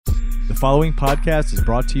The following podcast is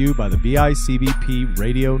brought to you by the BICBP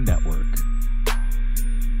Radio Network.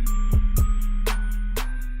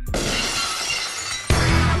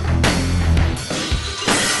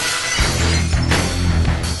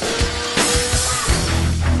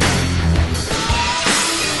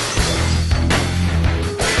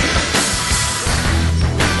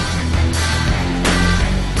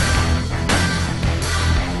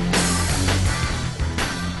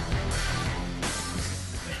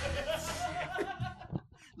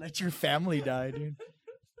 Let your family die, dude.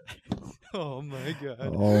 Oh my god.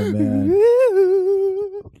 Oh man.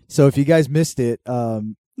 So if you guys missed it,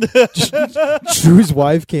 Drew's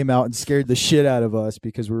wife came out and scared the shit out of us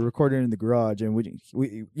because we're recording in the garage, and we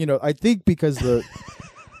I think because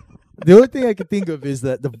the only thing I can think of is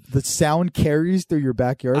that the sound carries through your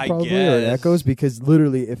backyard probably or echoes, because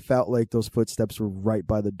literally it felt like those footsteps were right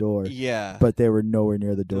by the door. Yeah. But they were nowhere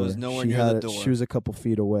near the door. It was nowhere near the door. She was a couple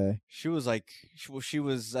feet away. She was like, she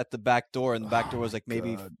was at the back door, and the back door was like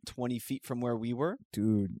maybe 20 feet from where we were.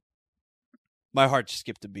 Dude. My heart just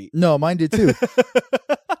skipped a beat. No, mine did too.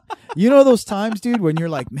 You know those times, dude, when you're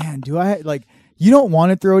like, man, do I, like, you don't want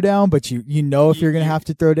to throw down, but you know if you're going to have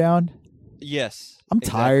to throw down? Yes. I'm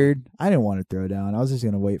tired. I didn't want to throw down. I was just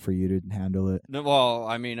going to wait for you to handle it. No, well,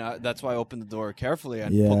 I mean, that's why I opened the door carefully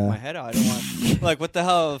and poked my head out. I don't want, like, what the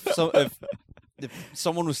hell if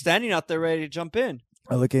someone was standing out there ready to jump in?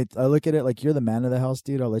 I look at it like, you're the man of the house,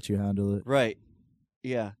 dude. I'll let you handle it. Right.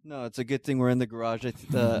 Yeah. No, it's a good thing we're in the garage.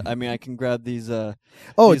 I mean, I can grab these. Oh,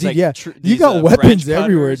 these, dude, like, yeah. You got weapons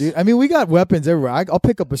everywhere, dude. I mean, we got weapons everywhere. I'll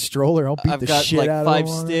pick up a stroller. I'll beat the shit out of them. I've got like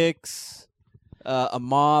 5 sticks. A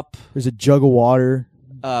mop. There's a jug of water.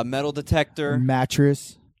 Metal detector.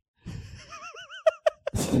 Mattress.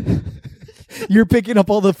 You're picking up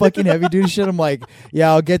all the fucking heavy duty shit. I'm like, yeah,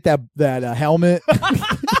 I'll get that helmet.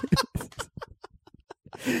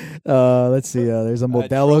 Let's see. There's a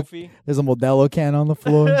Modelo. There's a Modelo can on the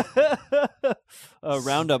floor.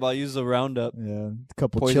 Roundup. I'll use the Roundup. Yeah, a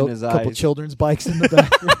couple couple children's bikes in the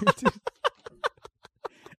back.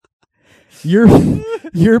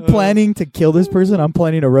 You're planning to kill this person. I'm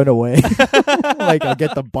planning to run away. Like, I'll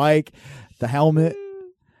get the bike, the helmet,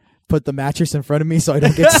 put the mattress in front of me so I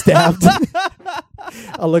don't get stabbed.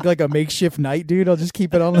 I'll look like a makeshift knight, dude. I'll just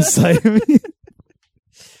keep it on the side of me.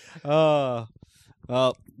 Well,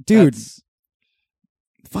 dude,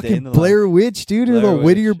 fucking Blair Witch, dude. Or the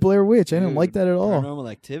Whittier Blair Witch. I didn't like that at all.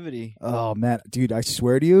 Paranormal Activity. Oh man, dude, I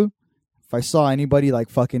swear to you, if I saw anybody like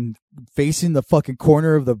fucking facing the fucking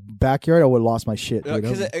corner of the backyard, I would have lost my shit.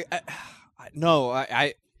 Because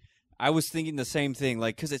I was thinking the same thing,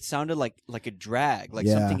 like, because it sounded like a drag, like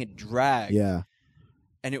something had dragged. Yeah.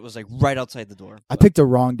 And it was like right outside the door. I picked a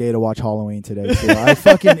wrong day to watch Halloween today. Too.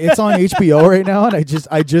 It's on HBO right now, and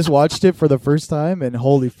I just watched it for the first time, and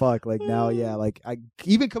holy fuck! Like now, yeah, like I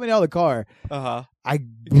even coming out of the car, I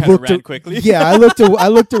ran quickly. Yeah, I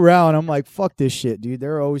looked around. I'm like, fuck this shit, dude.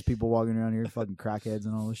 There are always people walking around here, fucking crackheads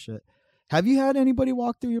and all this shit. Have you had anybody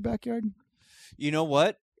walk through your backyard? You know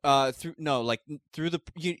what?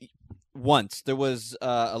 Once there was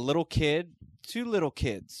a little kid, 2 little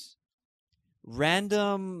kids.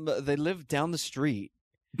 Random, they lived down the street,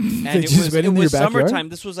 and it was summertime.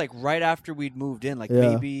 This was like right after we'd moved in, like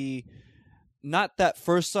maybe not that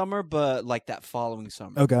first summer, but like that following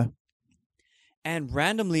summer. Okay. And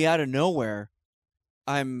randomly out of nowhere,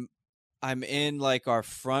 I'm in like our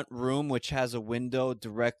front room, which has a window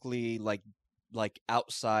directly like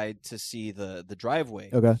outside to see the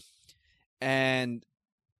driveway. Okay. And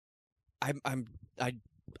I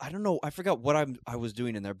don't know. I forgot what I was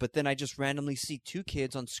doing in there, but then I just randomly see 2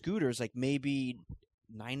 kids on scooters, like maybe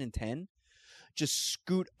 9 and 10, just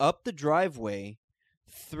scoot up the driveway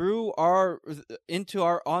onto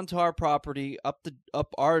our property, up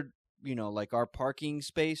our like our parking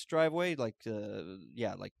space driveway, like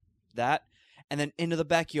like that, and then into the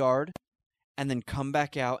backyard, and then come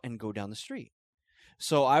back out and go down the street.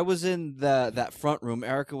 So I was in that front room.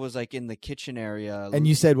 Erica was like in the kitchen area. And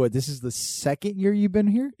you said what? This is the second year you've been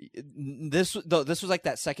here? This was like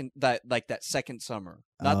that second summer.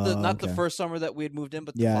 Not the first summer that we had moved in,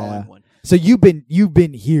 but the following one. So you've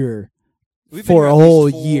been here for a whole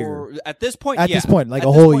year. At this point, like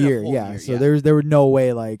a whole year. Yeah. So there were no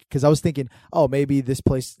way, like, because I was thinking, oh, maybe this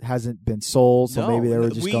place hasn't been sold, so maybe they were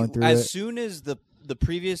just going through it. As soon as the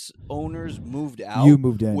previous owners moved out, you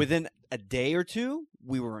moved in within a day or 2.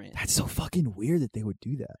 We were in. That's so fucking weird that they would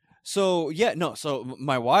do that. So so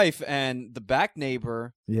my wife and the back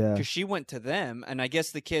neighbor, because she went to them, and I guess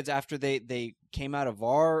the kids, after they came out of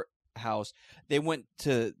our house, they went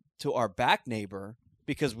to our back neighbor,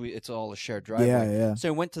 because it's all a shared driveway. Yeah. So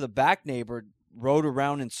I went to the back neighbor rode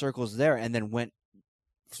around in circles there and then went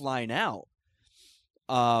flying out.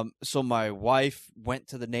 So my wife went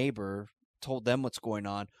to the neighbor, told them what's going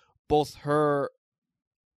on. Both her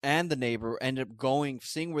and the neighbor ended up going,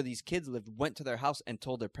 seeing where these kids lived, went to their house and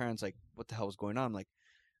told their parents, like, what the hell was going on? I'm like,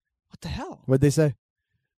 what the hell? What'd they say?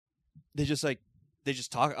 They just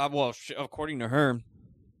talk. Well, according to her,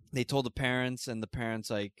 they told the parents, and the parents,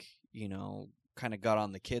 like, you know, kind of got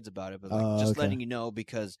on the kids about it, but like, just letting you know,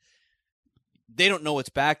 because they don't know what's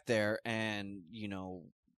back there, and, you know,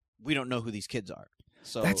 we don't know who these kids are.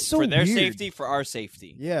 So, that's so for their weird. safety, for our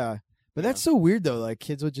safety. Yeah. But that's so weird, though. Like,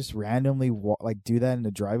 kids would just randomly do that in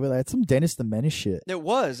the driveway. That's some Dennis the Menace shit. It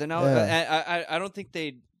was, and I don't think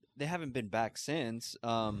they haven't been back since.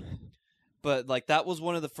 But like, that was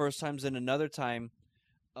one of the first times. And another time,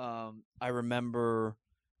 I remember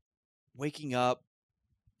waking up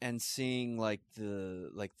and seeing like the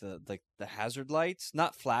hazard lights,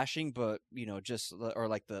 not flashing, but, you know, just, or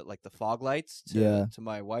like the fog lights to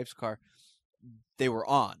my wife's car. They were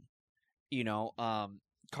on, you know.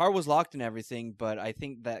 Car was locked and everything, but I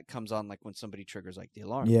think that comes on like when somebody triggers like the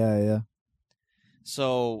alarm. Yeah.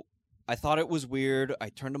 So I thought it was weird. I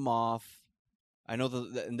turned them off. I know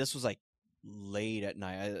and this was like late at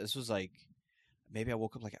night. This was like, maybe I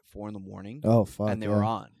woke up like at 4 a.m. Oh fuck! And they were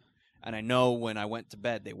on. And I know when I went to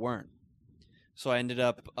bed they weren't. So I ended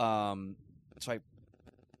up. So I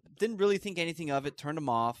didn't really think anything of it. Turned them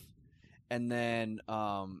off, and then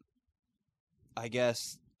I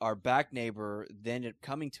guess our back neighbor then ended up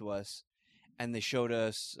coming to us, and they showed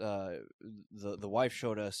us, the wife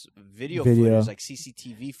showed us video footage, like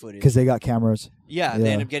CCTV footage. Because they got cameras. Yeah, they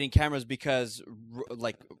ended up getting cameras because,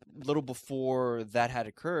 like, little before that had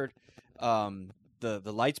occurred, the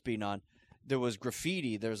lights being on, there was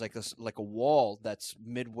graffiti. There was like a wall that's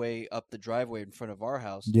midway up the driveway in front of our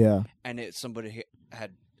house. Yeah. And somebody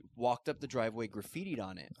had walked up the driveway, graffitied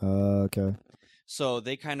on it. Okay. So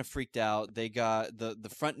they kind of freaked out. They got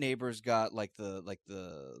the front neighbors got like the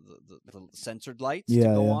censored lights to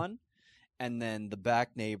go on, and then the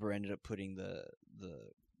back neighbor ended up putting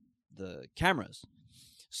the cameras.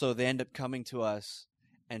 So they end up coming to us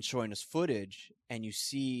and showing us footage, and you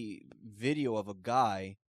see video of a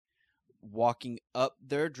guy walking up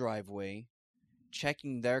their driveway,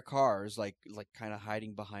 checking their cars, like kind of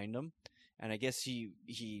hiding behind them. And I guess he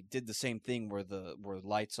did the same thing where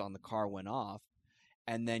lights on the car went off.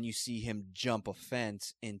 And then you see him jump a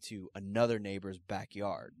fence into another neighbor's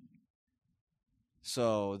backyard.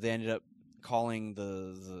 So they ended up calling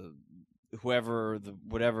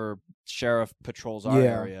whatever sheriff patrols our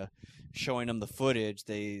area, showing them the footage.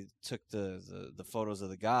 They took the photos of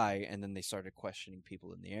the guy, and then they started questioning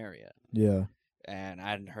people in the area. Yeah. And I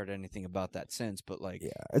hadn't heard anything about that since, but like,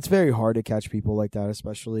 it's very hard to catch people like that,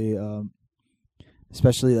 especially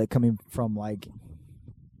like coming from like.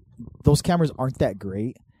 Those cameras aren't that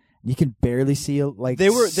great. You can barely see like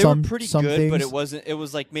they were pretty good, things. But it wasn't. It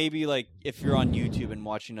was like maybe like if you're on YouTube and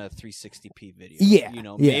watching a 360p video. Yeah, you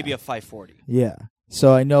know, maybe a 540. Yeah.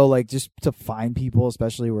 So I know, like, just to find people,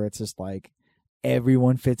 especially where it's just like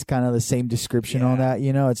everyone fits kind of the same description on that.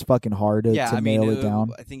 You know, it's fucking hard to nail it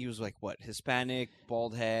down. I think he was like Hispanic,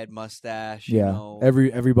 bald head, mustache. Yeah. You know.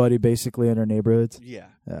 Everybody basically in our neighborhoods. Yeah.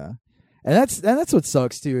 Yeah. And that's what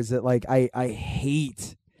sucks too, is that like I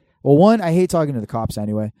hate. Well, one, I hate talking to the cops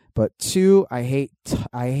anyway, but two, I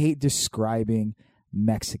hate describing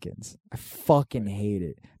Mexicans. I fucking hate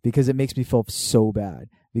it because it makes me feel so bad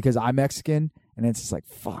because I'm Mexican, and it's just like,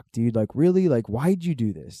 fuck, dude, like, really? Like, why'd you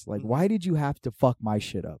do this? Like, why did you have to fuck my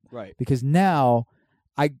shit up? Right. Because now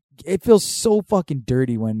it feels so fucking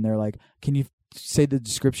dirty when they're like, can you say the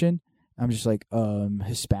description? I'm just like,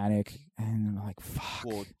 Hispanic, and I'm like, fuck.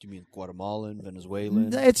 Well, do you mean Guatemalan,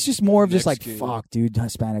 Venezuelan? It's just more of Mexican. just like, fuck, dude,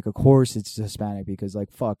 Hispanic. Of course it's Hispanic because,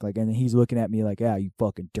 like, fuck. Like, and he's looking at me like, yeah, you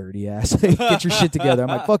fucking dirty ass. Get your shit together. I'm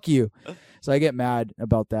like, fuck you. So I get mad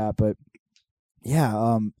about that. But,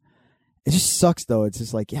 yeah, it just sucks, though. It's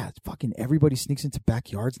just like, yeah, it's fucking everybody sneaks into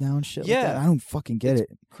backyards now and shit like that. I don't fucking get it.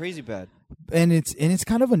 Crazy bad. And it's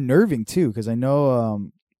kind of unnerving, too, because I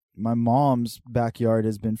know my mom's backyard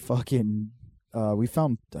has been fucking... we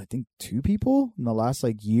found, I think, 2 people in the last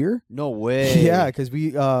like year. No way. Yeah, because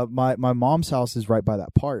my mom's house is right by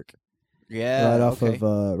that park. Yeah, right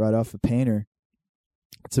off of Painter.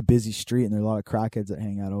 It's a busy street, and there are a lot of crackheads that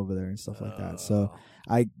hang out over there and stuff like that. So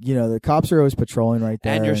the cops are always patrolling right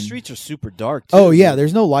there. And your streets are super dark, too. Oh yeah,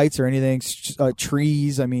 there's no lights or anything.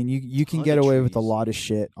 Trees. I mean, you can get away with a lot of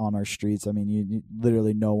shit on our streets. I mean, you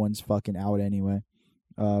literally no one's fucking out anyway.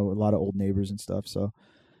 A lot of old neighbors and stuff. So.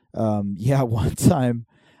 One time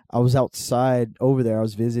I was outside over there. I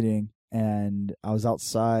was visiting, and I was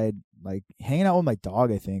outside like hanging out with my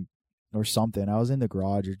dog, I think, or something. I was in the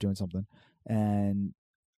garage or doing something, and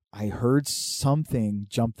I heard something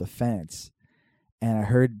jump the fence, and I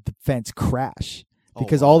heard the fence crash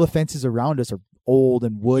because all the fences around us are old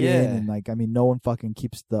and wooden, and like, I mean, no one fucking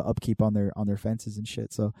keeps the upkeep on their fences and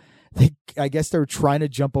shit. So I guess they were trying to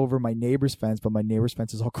jump over my neighbor's fence, but my neighbor's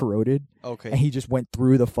fence is all corroded. Okay. And he just went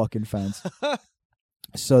through the fucking fence.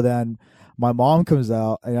 So then my mom comes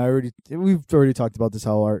out, and we've already talked about this,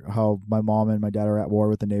 how my mom and my dad are at war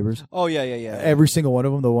with the neighbors. Oh yeah. Every single one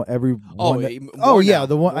of them, the one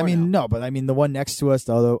the one next to us,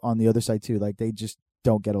 the other on the other side too. Like, they just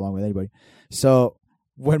don't get along with anybody. So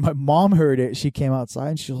when my mom heard it, she came outside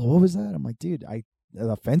and she was like, "What was that?" I'm like, "Dude,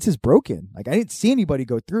 the fence is broken. Like, I didn't see anybody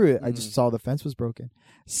go through it. I just saw the fence was broken."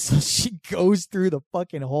 So she goes through the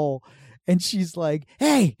fucking hole, and she's like,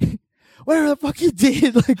 "Hey, whatever the fuck you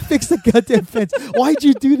did, like, fix the goddamn fence. Why'd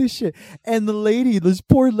you do this shit?" And this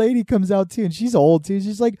poor lady comes out too, and she's old too.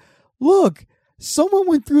 She's like, "Look, someone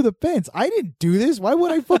went through the fence. I didn't do this. Why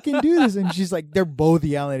would I fucking do this?" And she's like, they're both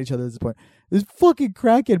yelling at each other at this point. This fucking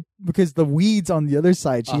crackhead, because the weeds on the other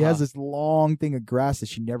side, she has this long thing of grass that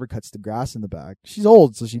she never cuts the grass in the back. She's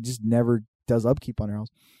old, so she just never does upkeep on her house.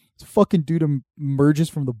 This fucking dude emerges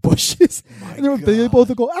from the bushes, and they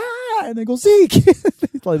both go, "Ah!" and they go, "Zeke!"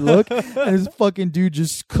 Like, look, and this fucking dude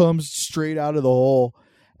just comes straight out of the hole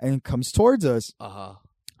and comes towards us.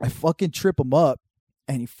 I fucking trip him up,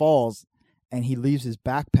 and he falls, and he leaves his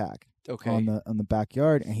backpack on the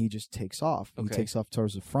backyard, and he just takes off. He takes off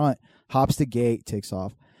towards the front, hops the gate, takes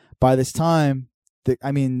off. By this time,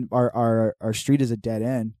 our street is a dead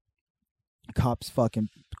end. Cops fucking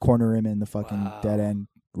corner him in the fucking dead end,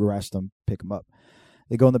 arrest him, pick him up.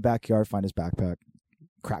 They go in the backyard, find his backpack,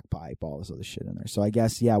 crack pipe, all this other shit in there. So I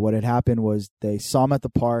guess, what had happened was they saw him at the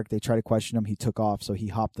park. They tried to question him. He took off, so he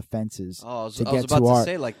hopped the fences. I was about to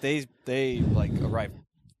say, like, they like arrived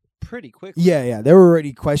pretty quickly. Yeah. They were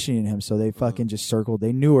already questioning him, so they fucking just circled.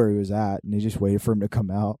 They knew where he was at, and they just waited for him to come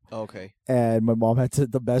out. Okay. And my mom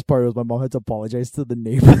the best part was my mom had to apologize to the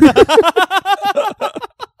neighbor.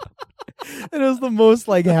 And it was the most,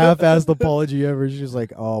 like, half-assed apology ever. She was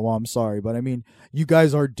like, "Oh, well, I'm sorry, but I mean, you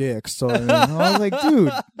guys are dicks." So I was like,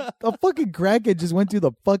 dude, the fucking crackhead just went through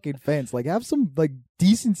the fucking fence. Like, have some, like,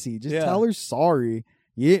 decency. Just tell her sorry.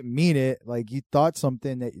 You didn't mean it. Like, you thought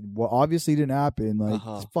something that obviously didn't happen. Like,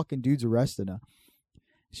 this fucking dude's arrested now.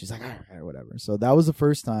 She's like, "All right, whatever." So that was the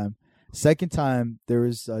first time. Second time, there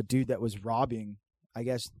was a dude that was robbing, I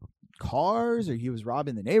guess, cars, or he was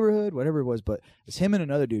robbing the neighborhood, whatever it was. But it's him and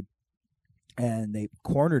another dude. And they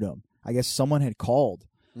cornered him. I guess someone had called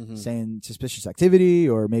saying suspicious activity,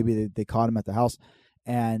 or maybe they caught him at the house,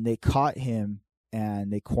 and they caught him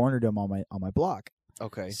and they cornered him on my block.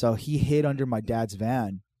 Okay. So he hid under my dad's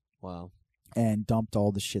van. Wow. And dumped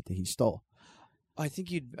all the shit that he stole. I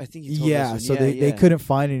think you told yeah, us. So they couldn't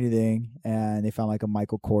find anything, and they found like a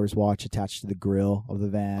Michael Kors watch attached to the grill of the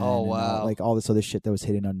van. Oh, wow. Like all this other shit that was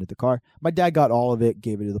hidden under the car. My dad got all of it,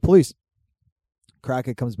 gave it to the police.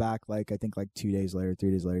 Crackhead comes back, like, I think like 2 days later,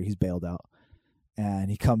 3 days later, he's bailed out.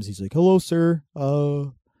 And he comes, he's like, "Hello, sir.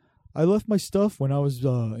 I left my stuff when I was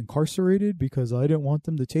incarcerated because I didn't want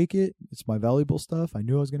them to take it. It's my valuable stuff. I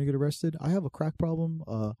knew I was going to get arrested. I have a crack problem.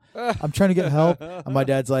 I'm trying to get help." And my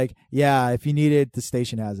dad's like, "Yeah, if you need it, the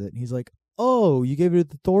station has it." And he's like, "Oh, you gave it to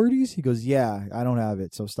the authorities?" He goes, "Yeah, I don't have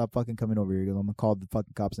it. So stop fucking coming over here." He goes, "I'm going to call the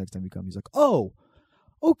fucking cops next time you come." He's like, "Oh,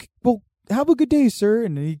 okay, well, have a good day, sir."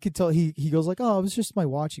 And he could tell he goes like, "Oh, it was just my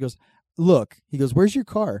watch." He goes, "Look," he goes, "where's your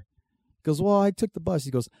car?" He goes, "Well, I took the bus."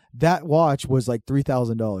 He goes, "That watch was like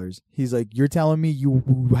 $3,000. He's like, "You're telling me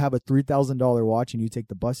you have a $3,000 watch and you take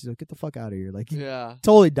the bus?" He's like, "Get the fuck out of here." Like, he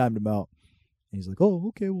totally dimed him out. And he's like, "Oh,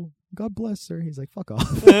 okay, well, God bless, sir." He's like, "Fuck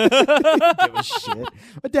off." Give a shit.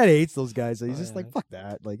 My dad hates those guys. So he's just like, "Fuck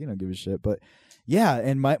that." Like, give a shit. But yeah,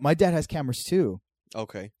 and my dad has cameras too.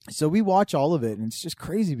 Okay. So we watch all of it, and it's just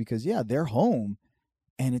crazy because, they're home,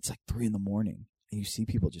 and it's like 3 a.m, and you see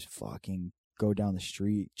people just fucking go down the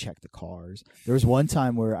street, check the cars. There was one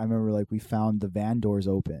time where I remember, like, we found the van doors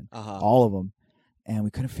open, all of them, and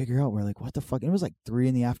we couldn't figure out. We're like, what the fuck? And it was like 3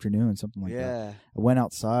 p.m, something like that. I went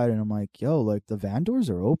outside, and I'm like, "Yo, like, the van doors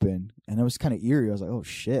are open," and it was kind of eerie. I was like, "Oh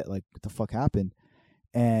shit, like, what the fuck happened?"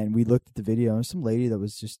 And we looked at the video, and there was some lady that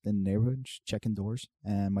was just in the neighborhood just checking doors.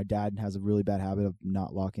 And my dad has a really bad habit of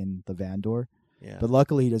not locking the van door. Yeah. But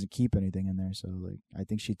luckily, he doesn't keep anything in there. So, like, I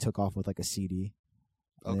think she took off with like a CD.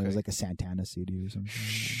 Okay. It was like a Santana CD or something.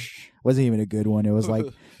 It wasn't even a good one. It was like,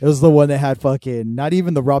 it was the one that had fucking, not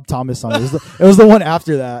even the Rob Thomas song. It was the one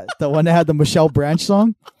after that. The one that had the Michelle Branch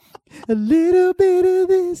song. A little bit of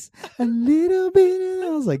this, a little bit of that. I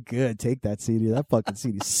was like, good, take that CD. That fucking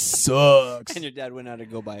CD sucks. And your dad went out to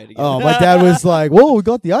go buy it again. Oh, my dad was like, whoa, we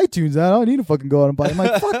got the iTunes out. I don't need to fucking go out and buy it. I'm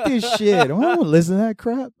like, fuck this shit. I don't want to listen to that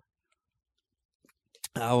crap.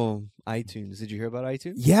 Oh, iTunes. Did you hear about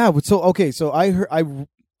iTunes? Yeah, but so I heard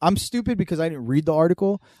I'm stupid because I didn't read the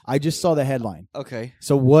article. I just saw the headline. Okay.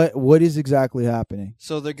 So what is exactly happening?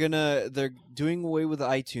 So they're doing away with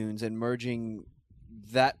iTunes and merging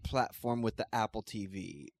that platform with the Apple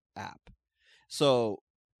TV app. So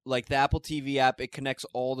like the Apple TV app, it connects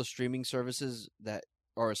all the streaming services that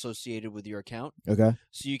are associated with your account. Okay.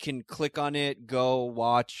 So you can click on it, go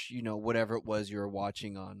watch, whatever it was you were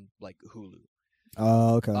watching on like Hulu.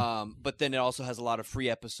 Oh, okay. But then it also has a lot of free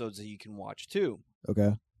episodes that you can watch too.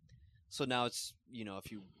 Okay. So now it's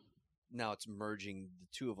now it's merging the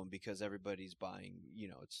two of them because everybody's buying.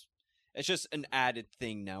 It's just an added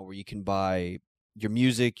thing now where you can buy your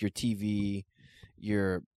music, your TV,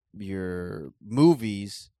 your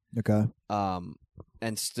movies, Okay.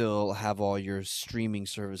 and still have all your streaming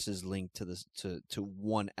services linked to this to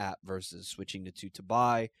one app versus switching to two to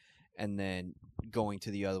buy and then going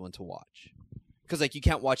to the other one to watch. Because like you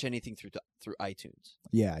can't watch anything through iTunes.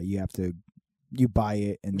 Yeah, you buy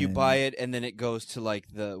it and you then, buy it and then it goes to like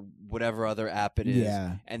the whatever other app it is.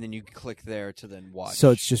 Yeah. And then you click there to then watch.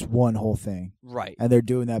 So it's just one whole thing, right. and they're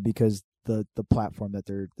doing that because the platform that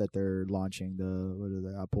they're launching,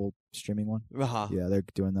 the Apple streaming one. Uh-huh. Yeah, they're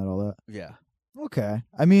doing that all that. Yeah. Okay,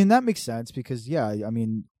 I mean that makes sense because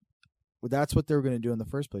that's what they were going to do in the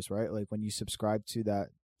first place, right? Like when you subscribe to that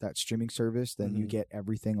streaming service, then you get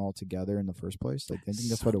everything all together in the first place. Like I think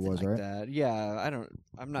that's what it was, like right? That. Yeah,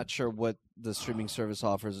 I'm not sure what the streaming service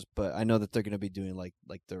offers, but I know that they're going to be doing like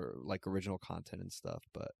their like original content and stuff.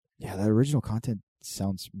 But yeah, that original content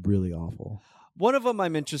sounds really awful. One of them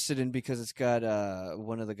I'm interested in because it's got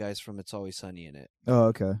one of the guys from It's Always Sunny in it. Oh,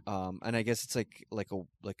 okay. And I guess it's like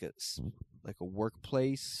a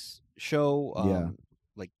workplace show. Yeah.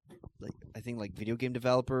 Like I think like video game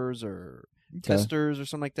developers or testers or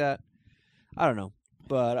something like that. I don't know,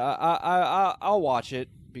 but I'll watch it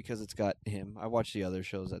because it's got him. I watch the other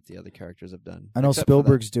shows that the other characters have done. I know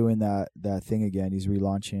Spielberg's doing that thing again. He's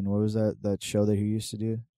relaunching. What was that show that he used to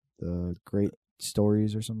do? The Great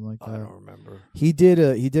Stories or something like that. I don't remember. He did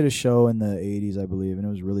a show in the 80s, I believe, and it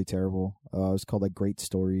was really terrible. It was called like Great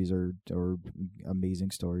Stories or Amazing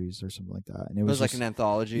Stories or something like that. And it was like an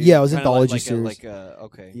anthology. Yeah, it was an Kinda anthology like series.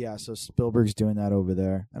 Okay. Yeah, so Spielberg's doing that over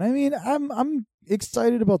there, and I mean, I'm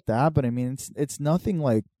excited about that, but I mean, it's nothing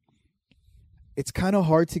like. It's kind of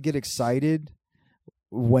hard to get excited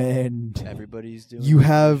when everybody's doing. You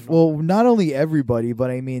have not only everybody, but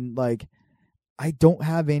I mean, like, I don't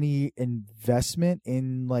have any investment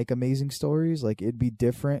in like Amazing Stories. Like, it'd be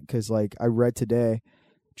different because, like, I read today,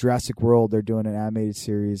 Jurassic World, they're doing an animated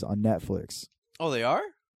series on Netflix. Oh, they are?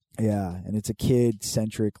 Yeah, and it's a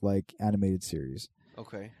kid-centric, like, animated series.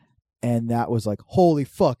 Okay. And that was like, holy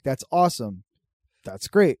fuck, that's awesome. That's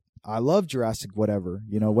great. I love Jurassic whatever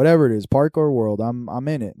it is, Park or World. I'm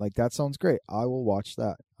in it. Like, that sounds great. I will watch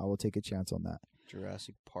that. I will take a chance on that.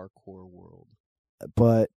 Jurassic Parkour World.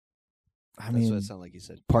 But That's what it sounded like you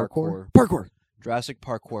said. Parkour. Jurassic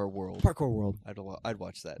Parkour World. Parkour World. I'd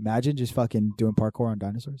watch that. Imagine just fucking doing parkour on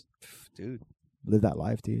dinosaurs. Dude. Live that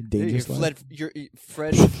life, dude. Dangerous life. You're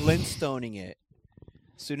Fred Flintstoning it.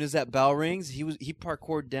 As soon as that bell rings, he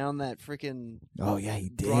parkoured down that freaking he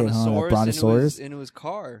did. Brontosaurus into his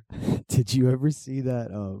car. Did you ever see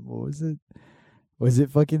that? What was it? Was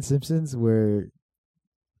it fucking Simpsons where?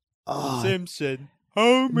 Simpson.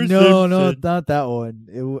 Homer Simpson. No, not that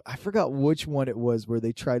one. I forgot which one it was where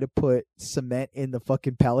they tried to put cement in the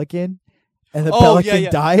fucking pelican, and the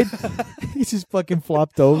pelican died. He just fucking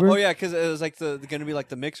flopped over. Oh yeah, because it was like going to be like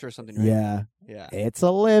the mixer or something, right? Yeah. Yeah. It's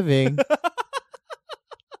a living.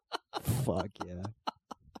 Fuck yeah.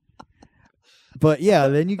 But yeah,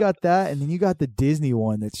 then you got that, and then you got the Disney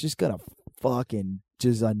one that's just gonna fucking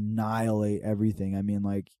just annihilate everything. I mean,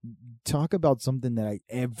 like, talk about something that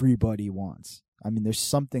everybody wants. I mean, there's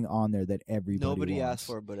something on there that everybody wants. Asked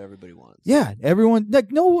for, but everybody wants. Yeah, everyone.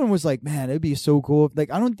 Like, no one was like, man, it'd be so cool.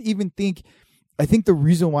 Like, I think the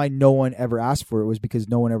reason why no one ever asked for it was because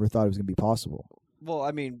no one ever thought it was gonna be possible. Well,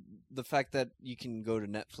 I mean, the fact that you can go to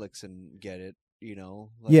Netflix and get it. Like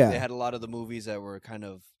yeah. They had a lot of the movies that were kind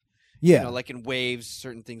of, like in waves.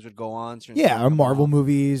 Certain things would go on. Or Marvel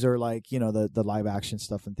movies, or like the live action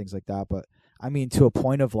stuff and things like that. But I mean, to a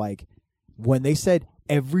point of like when they said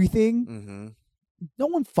everything, no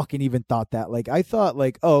one fucking even thought that. Like, I thought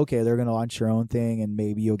like, oh, okay, they're gonna launch their own thing, and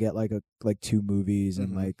maybe you'll get like 2 movies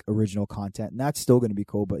and like original content, and that's still gonna be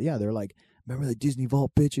cool. But yeah, they're like, remember the Disney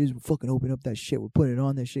Vault, bitches? We fucking open up that shit. We're putting it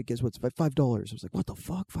on that shit. Guess what's $5? I was like, what the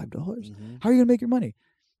fuck? $5? Mm-hmm. How are you gonna make your money?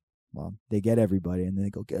 Well, they get everybody, and then they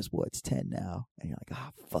go, guess what? It's 10 now. And you're like,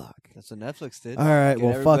 fuck. That's what Netflix did. All right, Get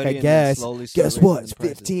well, fuck, I everybody and then guess. slowly start Guess raising what? the It's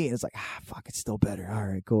prices. 15. It's like, fuck, it's still better. All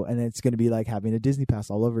right, cool. And then it's going to be like having a Disney Pass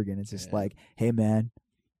all over again. It's just like, hey, man,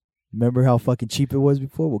 remember how fucking cheap it was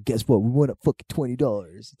before? Well, guess what? We went up fucking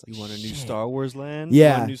 $20. It's like, You want a new shit. Star Wars land? Yeah.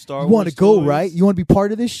 You want a new Star You Wars want to go, toys? right? You want to be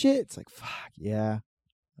part of this shit? It's like, fuck, yeah.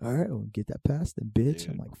 All right, we'll get that pass then, bitch.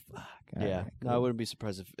 Dude. I'm like, fuck. All Yeah. right, No, I cool. wouldn't be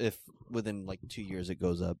surprised if within like 2 years it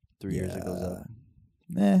goes up, 3 years it goes up.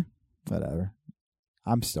 Whatever.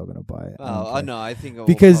 I'm still going to buy it. I don't Oh, care. no, I think we'll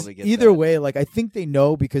Because probably get either that. way, like I think they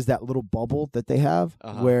know because that little bubble that they have,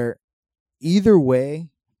 Uh-huh. where either way,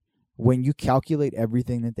 when you calculate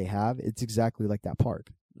everything that they have, it's exactly like that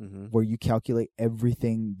park, Mm-hmm. where you calculate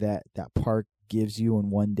everything that that park gives you in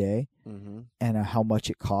one day Mm-hmm. and how much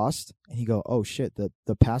it costs, and you go, oh shit, the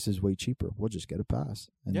pass is way cheaper. We'll just get a pass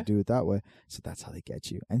and Yeah. do it that way. So that's how they get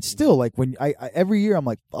you. And still, like when I every year I'm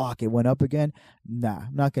like, fuck, it went up again. Nah,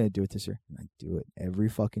 I'm not gonna do it this year. And I do it every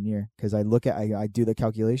fucking year because I look at I do the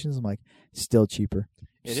calculations. I'm like, still cheaper.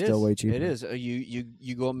 It Still is. way cheaper. It is.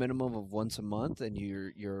 You go a minimum of once a month, and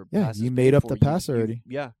your Yeah, pass is you paid made up for. the pass already.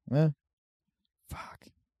 Yeah. Yeah. Fuck.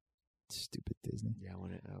 Stupid Disney. Yeah.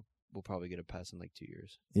 We'll probably get a pass in like 2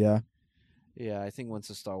 years. Yeah. Yeah, I think once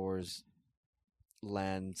the Star Wars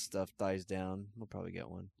land stuff dies down, we'll probably get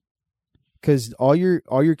one. Because all your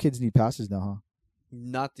kids need passes now, huh?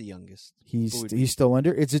 Not the youngest. He's Would- he's still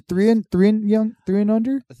under. Is it three and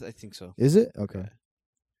under? I think so. Is it? Okay.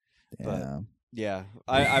 Yeah. But- Damn. Yeah,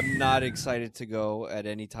 I'm not excited to go at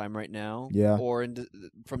any time right now. Yeah. Or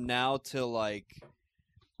from now till like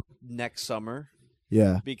next summer,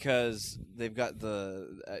 Yeah. because they've got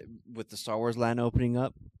with the Star Wars land opening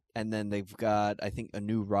up, and then they've got I think a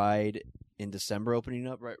new ride in December opening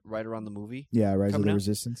up right around the movie. Yeah. Rise of Coming the out?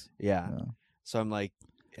 Resistance. Yeah. Yeah. So I'm like,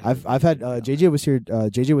 I've had JJ was here.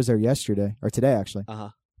 JJ was there yesterday or today actually. Uh huh.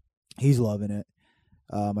 He's loving it.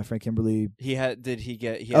 My friend Kimberly. He had. Did he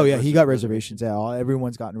get? Oh yeah, he got reservations. Yeah,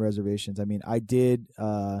 everyone's gotten reservations. I mean, I did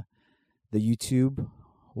the YouTube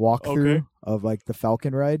walkthrough of like the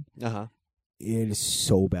Falcon ride. Uh huh. It is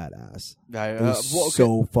so badass. It Well, is okay.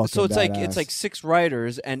 so fucking. So it's badass. like 6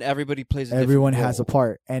 riders and everybody plays. Everyone has a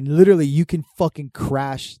part, and literally you can fucking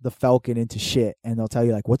crash the Falcon into shit, and they'll tell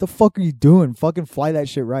you like, "What the fuck are you doing? Fucking fly that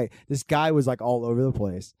shit right." This guy was like all over the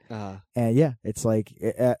place, and yeah, it's like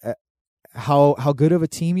how good of a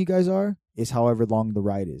team you guys are is however long the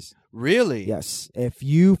ride is. Really? Yes, if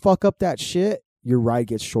you fuck up that shit, your ride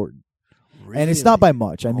gets shortened, Really? and it's not by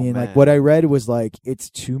much. I Oh, mean, like man. what I read was like it's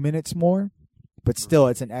 2 minutes more, but still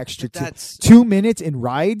it's an extra But that's 2 minutes in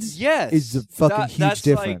rides. yes. is a fucking huge that's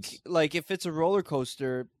difference. Like if it's a roller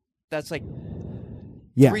coaster, that's like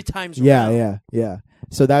Yeah. 3 times. Yeah, around. yeah.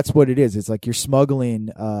 So that's what it is. It's like you're smuggling.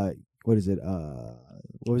 What is it?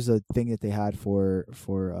 What was the thing that they had for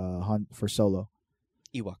Solo?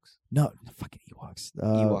 Ewoks. No, fucking Ewoks.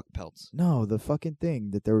 Ewok pelts. No, the fucking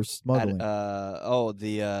thing that they were smuggling. The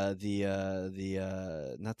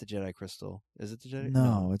not the Jedi crystal. Is it the Jedi?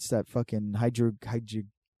 no, it's that fucking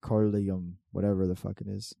hydrochlorium, whatever the fuck it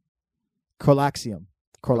is. Colaxium.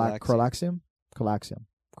 Colaxium.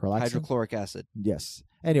 Hydrochloric acid. Yes.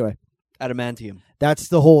 Anyway, Adamantium. that's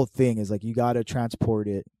the whole thing. Is like you got to transport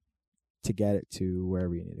it to get it to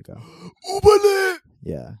wherever you need to go. Ubale!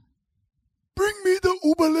 Yeah. Bring me the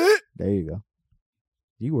ubale! There you go.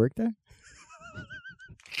 Do you work there?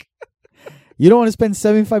 You don't want to spend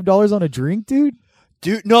 $75 on a drink, dude?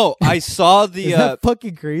 Dude, no, I saw the Is that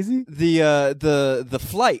fucking crazy? the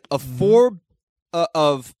flight of 4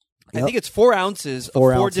 of I Yep. think it's 4 ounces of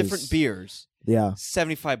 4 4 ounces. different beers. Yeah.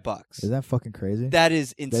 $75. Is that fucking crazy? That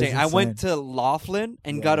is insane. I went insane. to Laughlin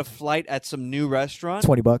and Yeah. got a flight at some new restaurant.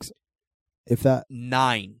 $20. If that.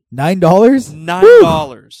 $9. $9?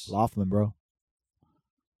 $9. Laughlin, bro.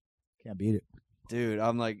 Can't beat it. Dude,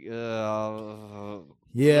 I'm like,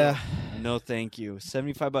 Yeah. no, thank you.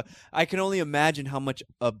 $75. I can only imagine how much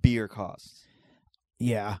a beer costs.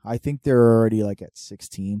 Yeah. I think they're already like at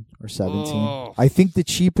 16 or 17. Oh. I think the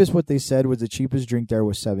cheapest, what they said was the cheapest drink there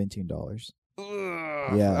was $17.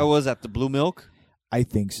 Yeah. I was at the blue milk. I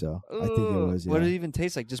think so. I think it was. Yeah. What did it even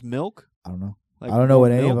taste like? Just milk? I don't know. Like I don't know what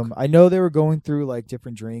warm any of milk? them. I know they were going through like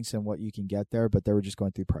different drinks and what you can get there, but they were just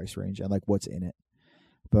going through price range and like what's in it.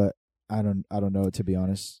 But I don't know, to be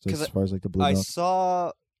honest, 'Cause as far as like the blue I milk.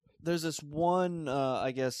 saw there's this one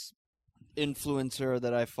I guess influencer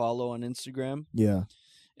that I follow on Instagram, Yeah.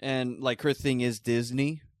 and like her thing is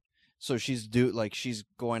Disney, so she's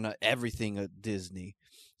going to everything at Disney,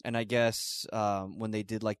 And I guess when they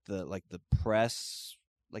did like the press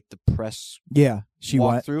Yeah, she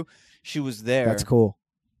went. walkthrough, she was there. That's cool.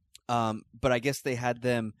 But I guess they had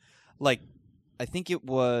them, like, I think it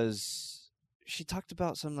was. She talked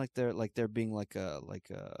about something like there being like a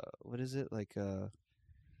what is it like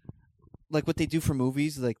what they do for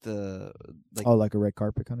movies, like like a red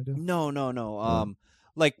carpet kind of deal. No.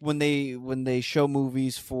 Like when they show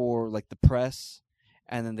movies for like the press,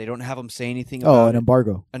 and then they don't have them say anything about an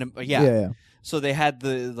embargo. Yeah. So they had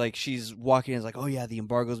she's walking in, it's like, oh yeah, the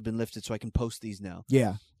embargo's been lifted, so I can post these now.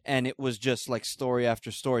 Yeah. And it was just like story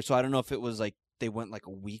after story. So I don't know if it was like they went like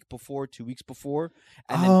a week before, 2 weeks before,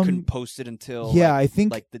 and then couldn't post it until I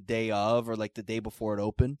think like the day of or like the day before it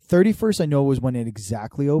opened. 31st, I know, was when it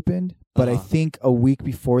exactly opened, but I think a week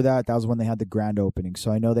before that was when they had the grand opening.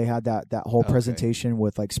 So I know they had that whole presentation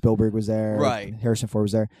with like Spielberg was there, right? Harrison Ford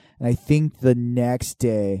was there, and I think the next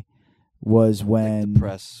day was when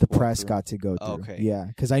like the press got to go through. Okay. Yeah,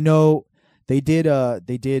 because I know they did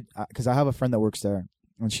because I have a friend that works there,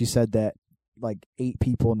 and she said that like 9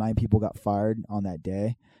 people got fired on that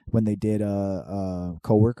day when they did a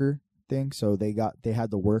coworker thing. So they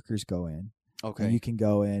had the workers go in. Okay. And you can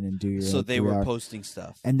go in and do your. So they were posting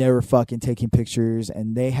stuff. And they were fucking taking pictures,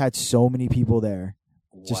 and they had so many people there,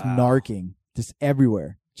 just narking, just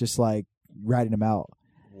everywhere, just like writing them out.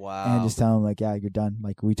 Wow. And just telling them like, yeah, you're done.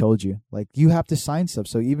 Like we told you, like you have to sign stuff.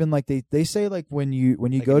 So even like they say like when you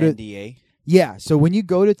like go to NDA. Yeah, so when you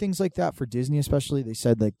go to things like that for Disney, especially, they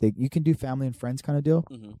said like you can do family and friends kind of deal.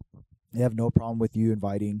 Mm-hmm. They have no problem with you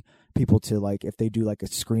inviting people to like if they do like a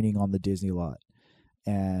screening on the Disney lot,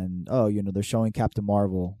 and they're showing Captain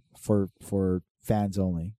Marvel for fans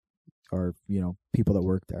only, or people that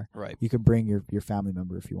work there. Right. You can bring your family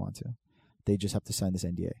member if you want to. They just have to sign this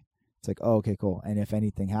NDA. It's like, oh, okay, cool. And if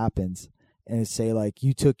anything happens, and it's say like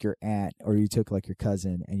you took your aunt or you took like your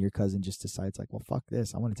cousin, and your cousin just decides like, well, fuck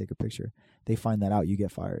this, I want to take a picture. They find that out, you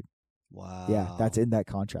get fired. Wow. Yeah, that's in that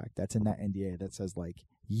contract. That's in that NDA that says like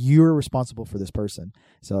you're responsible for this person.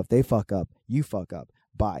 So if they fuck up, you fuck up.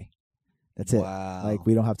 Bye. That's it. Wow. Like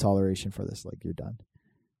we don't have toleration for this. Like you're done.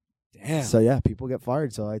 Damn. So yeah, people get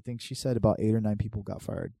fired. So I think she said about 8 or 9 people got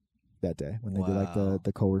fired that day when they did like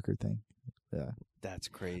the coworker thing. Yeah. That's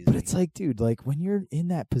crazy. But it's like, dude, like when you're in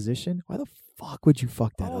that position, why the fuck would you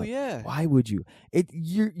fuck that up? Oh yeah. Why would you?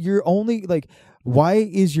 You're only like, why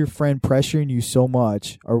is your friend pressuring you so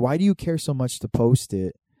much, or why do you care so much to post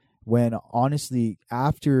it when honestly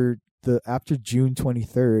after June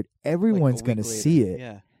 23rd, everyone's gonna see it.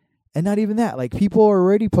 Yeah. And not even that, like people are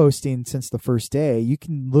already posting since the first day. You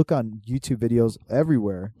can look on YouTube videos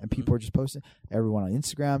everywhere, and people are just posting. Everyone on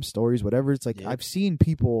Instagram, stories, whatever. It's like I've seen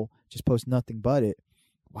people just post nothing but it.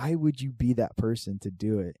 Why would you be that person to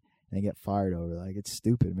do it and get fired over? Like it's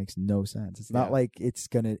stupid. It makes no sense. It's not like it's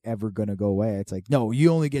ever gonna go away. It's like no, you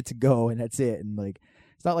only get to go and that's it. And like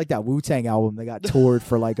it's not like that Wu-Tang album. They got toured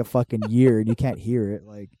for like a fucking year and you can't hear it.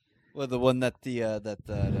 Like well, the one that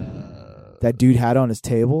that dude had on his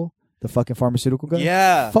table. The fucking pharmaceutical guy?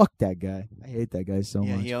 Yeah. Fuck that guy. I hate that guy so much.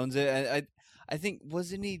 Yeah, he owns it. I think,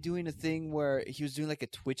 wasn't he doing a thing where he was doing like a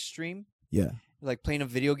Twitch stream? Yeah. Like playing a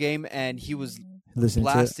video game, and he was listening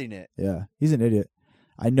blasting it. Yeah. He's an idiot.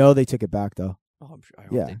 I know they took it back, though. Oh, I'm sure. I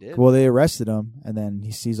hope they did. Well, they arrested him, and then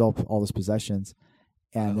he sees all his possessions,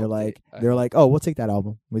 and they're like, oh, we'll take that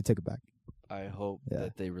album. We'll take it back. I hope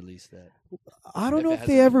that they release that. I don't know if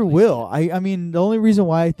they ever will. I mean, the only reason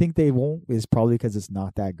why I think they won't is probably because it's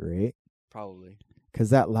not that great. Probably. Because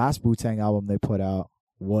that last Wu-Tang album they put out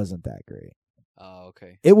wasn't that great. Oh,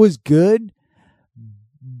 okay. It was good,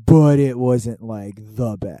 but it wasn't like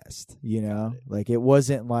the best, you know? Like it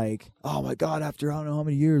wasn't like, oh my God, after I don't know how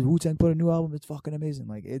many years, Wu-Tang put a new album, it's fucking amazing.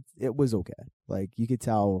 Like it was okay. Like you could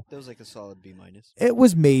tell. It was like a solid B-. It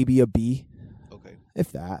was maybe a B. Okay.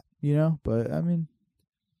 If that, you know? But I mean,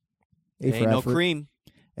 A for no cream.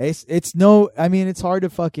 It's no, I mean, it's hard to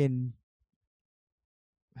fucking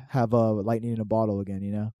have a lightning in a bottle again,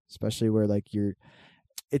 you know? Especially where like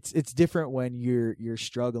it's different when you're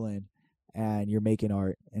struggling and you're making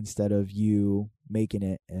art instead of you making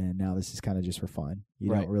it, and now this is kind of just for fun. You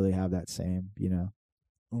don't really have that same, you know,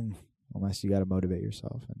 unless you got to motivate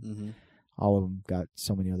yourself. And all of them got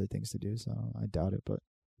so many other things to do, so I doubt it. But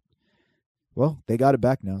well, they got it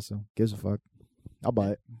back now, so gives a fuck. I'll buy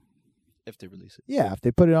it if they release it. Yeah, if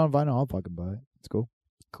they put it on vinyl, I'll fucking buy it. It's cool.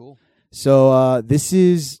 Cool. So this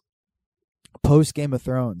is post Game of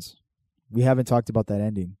Thrones. We haven't talked about that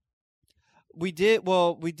ending. We did.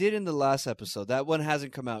 Well, we did in the last episode. That one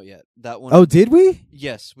hasn't come out yet. That one. Oh, did we?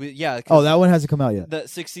 Yes. That one hasn't come out yet. The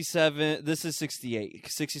 67. This is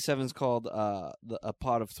 68. 67 is called A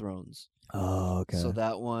Pot of Thrones. Oh, okay. So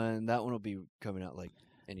that one will be coming out like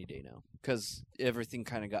any day now because everything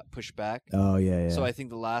kind of got pushed back. Oh yeah. So I think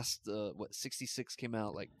the last 66 came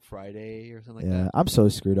out like Friday or something like Yeah, that. I'm so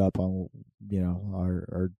screwed up on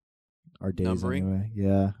our days Numbering? anyway.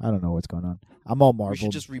 Yeah, I don't know what's going on. I'm all Marvel. We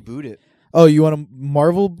should just reboot it. Oh, you want to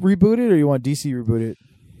Marvel reboot it or you want DC reboot it?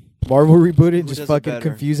 Marvel reboot it and Who just does it fucking better?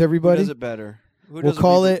 confuse Who everybody. does it better? Who We'll does a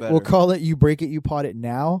call reboot it. better? We'll call it. You break it, you pot it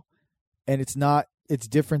now, and it's not. It's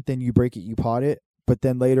different than you break it, you pot it. But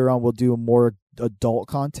then later on, we'll do a more adult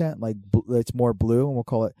content, like it's more blue, and we'll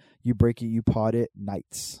call it "You Break It, You Pot It"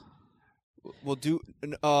 Nights. We'll do.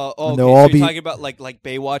 Okay, they'll so all you're be- talking about like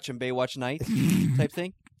Baywatch and Baywatch Nights type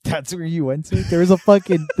thing. That's where you went to. There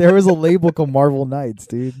was a label called Marvel Nights,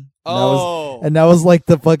 dude. And that was like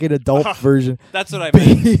the fucking adult version. That's what I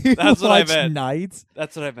meant. That's what I Baywatch meant. Nights.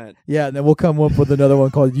 That's what I meant. Yeah, and then we'll come up with another one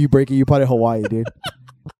called "You Break It, You Pot It Hawaii," dude.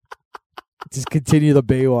 Just continue the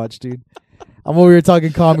Baywatch, dude. I'm over here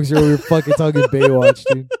talking comics, or we were fucking talking Baywatch,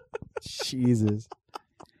 dude. Jesus.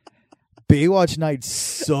 Baywatch Nights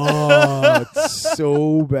sucked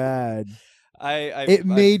so bad. It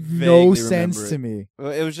made no sense to me.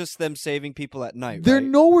 It was just them saving people at night. They're right?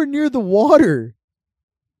 nowhere near the water.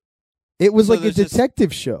 It was So like a there's just-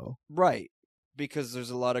 detective show. Right. Because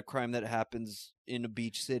there's a lot of crime that happens in a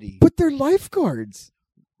beach city. But they're lifeguards.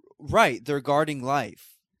 Right. They're guarding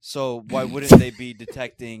life. So why wouldn't they be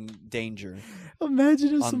detecting danger?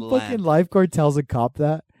 Imagine if On some land. fucking lifeguard tells a cop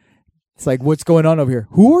that. It's like, what's going on over here?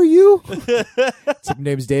 Who are you? It's like,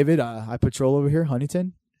 name's David. I patrol over here,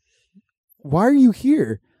 Huntington. Why are you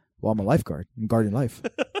here? Well, I'm a lifeguard. I'm guarding life.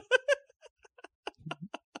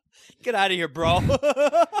 Get out of here, bro.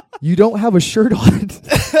 You don't have a shirt on.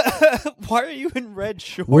 Why are you in red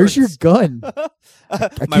shorts? Where's your gun?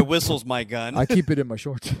 My whistle's my gun. I keep it in my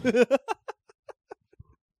shorts.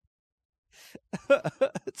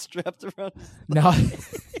 It's strapped around. Now,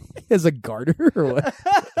 as a garter or what?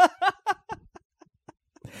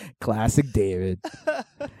 Classic David.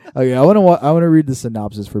 Okay, I want to read the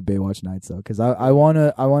synopsis for Baywatch Nights though, because I want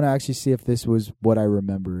to actually see if this was what I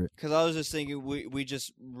remember it. Because I was just thinking we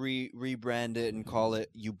just rebrand it and call it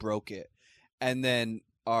 "You Broke It," and then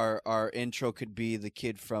our intro could be the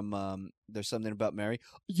kid from There's Something About Mary.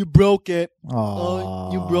 You broke it.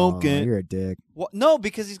 Oh, you broke it. You're a dick. What? No,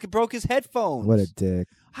 because he broke his headphones. What a dick.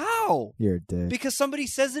 How? You're a dick. Because somebody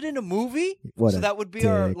says it in a movie. What so a that would be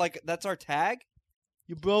dick. that's our tag.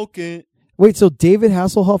 You broke it. Wait, so David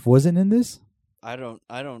Hasselhoff wasn't in this? I don't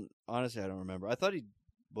honestly I don't remember. I thought he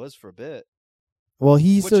was for a bit. Well,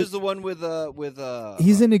 Which is the one with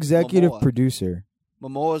he's an executive Momoa. producer.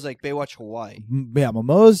 Momoa's like Baywatch Hawaii. Yeah,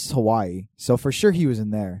 Momoa's Hawaii, so for sure he was in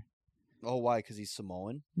there. Oh, why? Because he's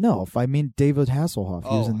Samoan. No, if I mean David Hasselhoff,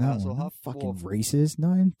 he was in that one. Hasselhoff? Fucking Well- racist. No,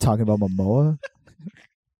 I'm talking about Momoa.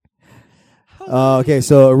 Okay,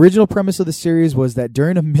 so original premise of the series was that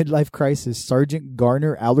during a midlife crisis, Sergeant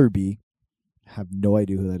Garner Allerby, have no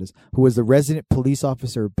idea who that is, who was the resident police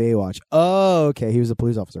officer of Baywatch. Oh, okay, he was a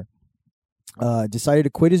police officer. Decided to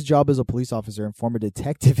quit his job as a police officer and form a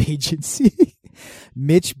detective agency.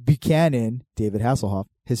 Mitch Buchanan, David Hasselhoff,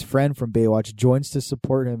 his friend from Baywatch, joins to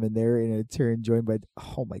support him, and they're in a turn joined by.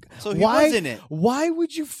 Oh my god! So he was in it. Why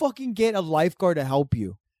would you fucking get a lifeguard to help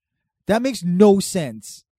you? That makes no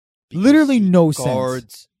sense. Literally no sense.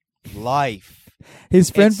 Guards life. His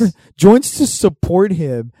friend It's- joins to support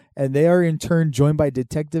him, and they are in turn joined by a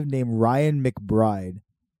detective named Ryan McBride.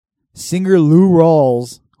 Singer Lou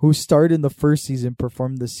Rawls, who starred in the first season,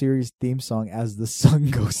 performed the series theme song As the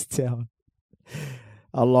Sun Goes Down,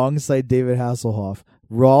 alongside David Hasselhoff.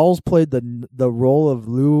 Rawls played the role of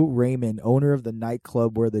Lou Raymond, owner of the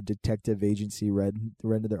nightclub where the detective agency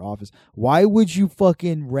rented their office. Why would you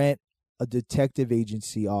fucking rent a detective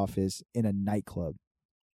agency office in a nightclub?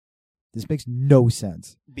 This makes no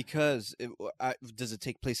sense. Because does it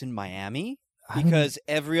take place in Miami? I don't- Because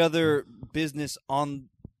every other business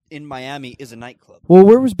in Miami is a nightclub. Well,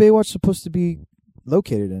 where was Baywatch supposed to be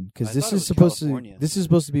located in? Because I this thought it is was supposed California.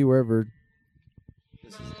 to be wherever.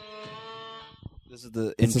 This is the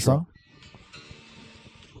It's intro. the song.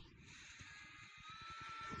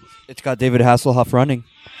 It's got David Hasselhoff running.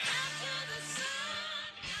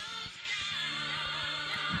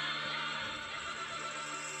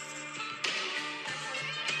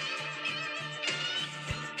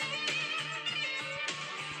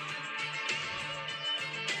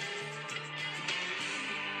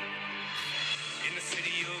 In the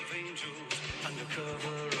city of angels, under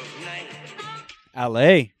cover of night,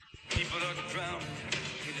 L.A. people are drowning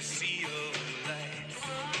in a sea of light.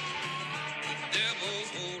 The devil's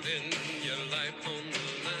holding your life on the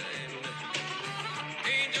line.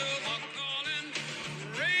 Angels are calling,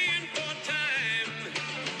 praying for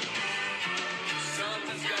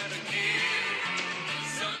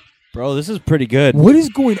Bro, this is pretty good. What is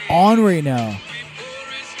going on right now?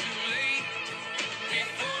 Before it's too late,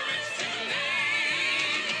 before it's too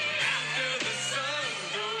late, after the sun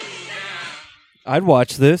goes down. I'd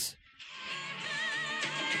watch this.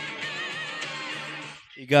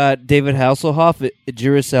 You got David Hasselhoff,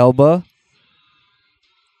 Idris Elba.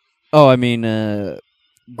 Oh, I mean,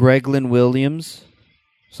 Greglin Williams.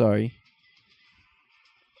 Sorry.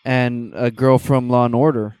 And a girl from Law and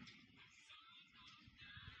Order.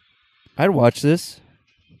 I'd watch this.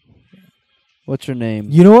 What's her name?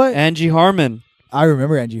 You know what? Angie Harmon. I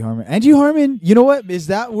remember Angie Harmon. Angie Harmon, you know what? Is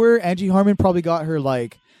that where Angie Harmon probably got her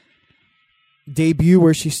like debut,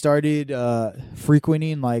 where she started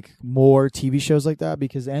frequenting like more TV shows like that?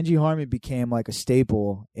 Because Angie Harmon became like a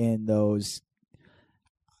staple in those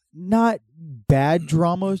not bad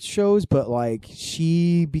drama shows, but like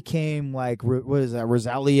she became like what is that,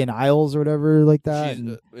 Rosalie and Isles or whatever like that.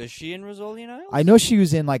 And Is she in Rizzoli and Isles? I know she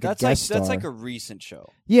was in like That's a guest star. that's like a recent show.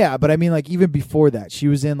 Yeah, but I mean, like, even before that, she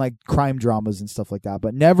was in, like, crime dramas and stuff like that,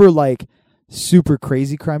 but never, like, super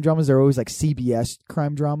crazy crime dramas. They're always, like, CBS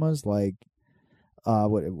crime dramas, like,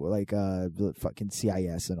 the fucking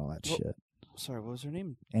CIS and all that Well- shit. Sorry, what was her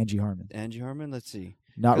name? Angie Harmon. Angie Harmon? Let's see.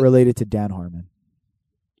 Not Good. related to Dan Harmon.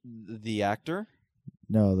 The actor?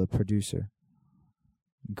 No, the producer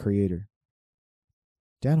and creator.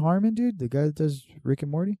 Dan Harmon, dude? The guy that does Rick and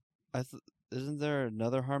Morty? Isn't there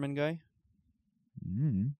another Harmon guy?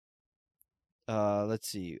 Mm. Let's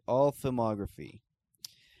see. All filmography.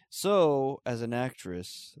 So, as an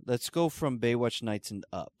actress, let's go from Baywatch Nights and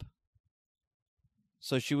up.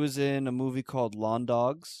 So she was in a movie called Lawn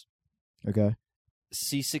Dogs, Okay.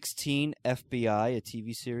 C-16 FBI, a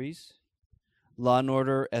TV series, Law and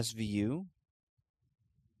Order SVU.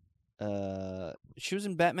 She was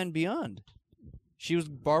in Batman Beyond. She was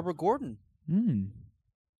Barbara Gordon, Mm.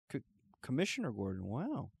 Commissioner Gordon.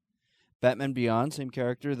 Wow. Batman Beyond, same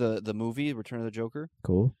character. The movie Return of the Joker.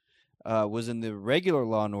 Cool. Was in the regular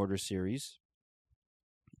Law and Order series.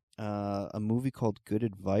 A movie called Good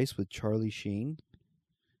Advice with Charlie Sheen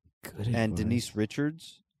Good and advice. Denise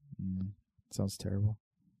Richards. Mm. Sounds terrible.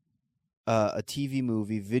 A TV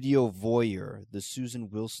movie, Video Voyeur, the Susan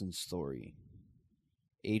Wilson story.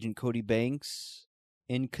 Agent Cody Banks,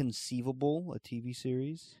 Inconceivable, a TV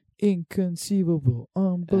series. Inconceivable.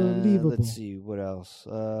 Unbelievable. Let's see, what else?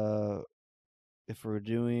 If we're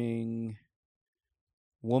doing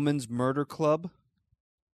Woman's Murder Club,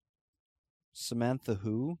 Samantha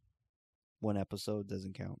Who, one episode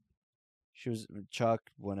doesn't count. She was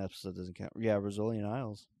Chuck, one episode doesn't count. Yeah, Rizzoli and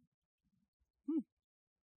Isles.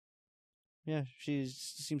 Yeah, she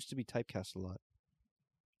seems to be typecast a lot.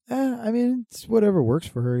 I mean, it's whatever works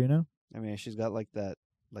for her, you know? I mean, she's got like that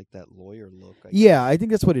lawyer look. Yeah, I think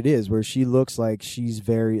that's what it is, where she looks like she's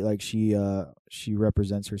very, like, she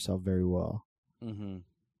represents herself very well. Mm-hmm.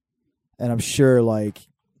 And I'm sure, like,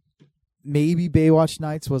 maybe Baywatch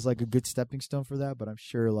Nights was, like, a good stepping stone for that, but I'm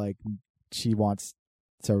sure, like, she wants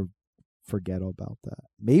to forget about that.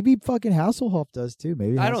 Maybe fucking Hasselhoff does, too.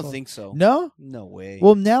 Maybe I don't Hasselhoff- think so. No? No way.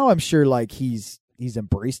 Well, now I'm sure, like, he's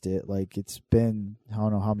embraced it. Like, it's been, I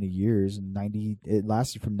don't know how many years. It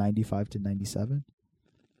lasted from 95 to 97.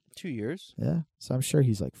 2 years. Yeah. So I'm sure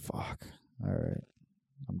he's like, fuck. All right.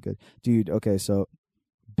 I'm good. Dude, okay, so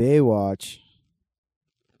Baywatch.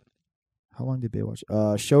 How long did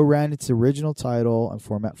Baywatch? Show ran its original title and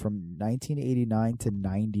format from 1989 to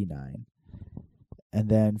 99. And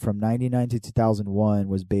then from 99 to 2001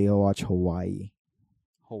 was Baywatch Hawaii.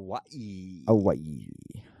 Hawaii. Hawaii.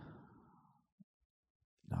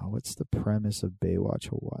 Now, what's the premise of Baywatch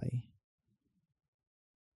Hawaii?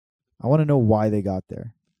 I want to know why they got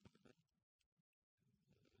there.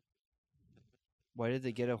 Why did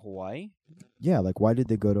they get a Hawaii? Yeah, like, why did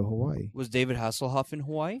they go to Hawaii? Was David Hasselhoff in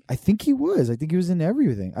Hawaii? I think he was. I think he was in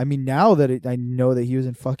everything. I mean, now that I know that he was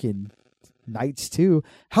in fucking Nights too.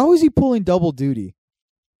 How is he pulling double duty?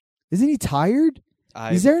 Isn't he tired?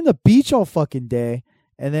 He's there in the beach all fucking day.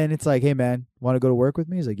 And then it's like, hey, man, want to go to work with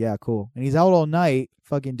me? He's like, yeah, cool. And he's out all night,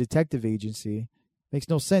 fucking detective agency. Makes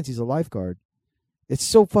no sense. He's a lifeguard. It's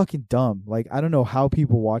so fucking dumb. Like, I don't know how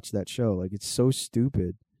people watch that show. Like, it's so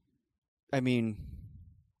stupid. I mean,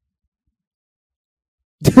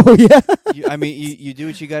 Oh, yeah? you do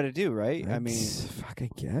what you got to do, right? I mean, fuck, I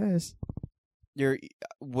guess. you're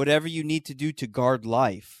whatever you need to do to guard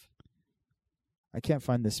life. I can't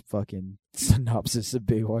find this fucking synopsis of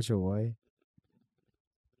Baywatch Hawaii.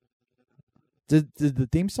 Did the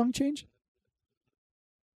theme song change?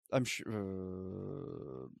 I'm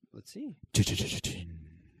sure. Let's see.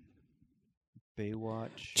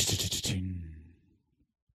 Baywatch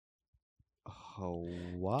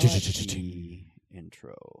Hawaii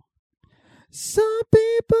intro. Some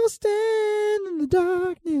people stand in the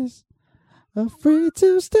darkness, afraid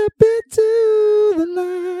to step into the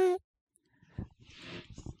light.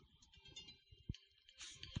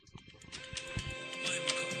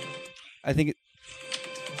 I think it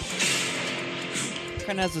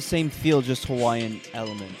kind of has the same feel, just Hawaiian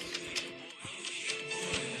elements.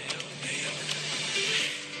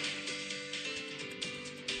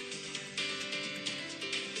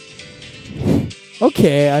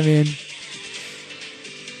 Okay, I mean,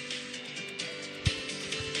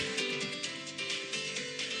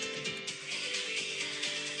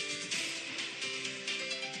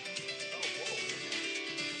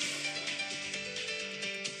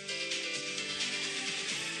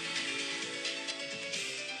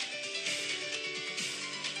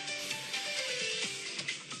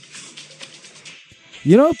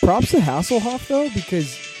 you know, props to Hasselhoff though,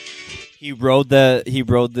 because He rode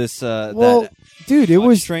this. well, dude, it watch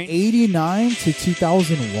was train? 89 to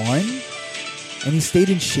 2001, and he stayed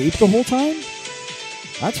in shape the whole time.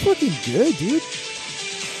 That's fucking good, dude.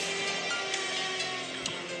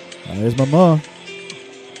 There's my mom.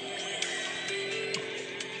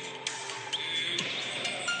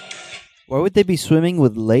 Why would they be swimming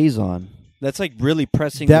with leis on? That's like really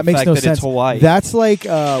pressing That the makes fact no that sense. it's Hawaii. That's like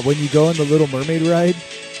when you go on the Little Mermaid ride,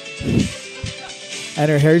 and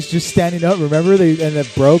her hair's just standing up. Remember, and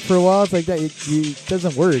it broke for a while. It's like that. It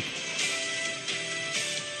doesn't work.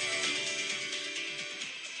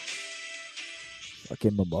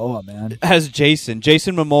 Fucking Momoa, man. As Jason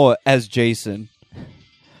Momoa as Jason.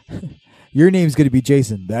 Your name's gonna be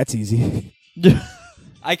Jason. That's easy.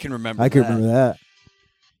 I can remember. I can remember that.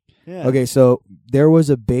 Yeah. Okay, so there was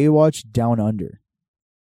a Baywatch Down Under.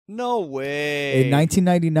 No way. In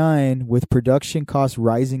 1999, with production costs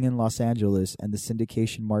rising in Los Angeles and the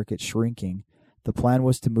syndication market shrinking, the plan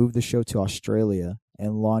was to move the show to Australia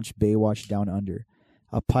and launch Baywatch Down Under.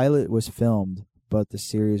 A pilot was filmed, but the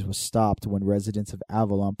series was stopped when residents of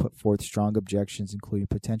Avalon put forth strong objections, including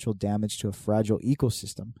potential damage to a fragile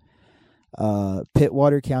ecosystem.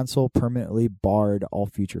 Pittwater Council permanently barred all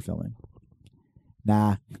future filming.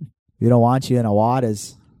 Nah, we don't want you in the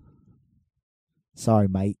waters. Sorry,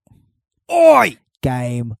 mate. Oi!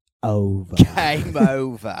 Game over. Game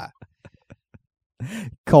over.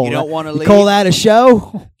 Call You don't that- wanna you leave? call that a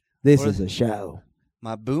show? This What is a show.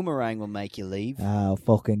 My boomerang will make you leave. I'll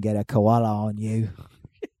fucking get a koala on you.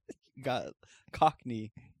 Got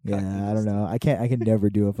Cockney. Yeah, I don't know. I can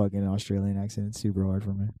never do a fucking Australian accent. It's super hard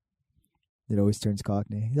for me. It always turns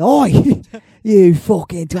Cockney. Oi! You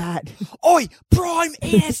fucking twat. Oi! Prime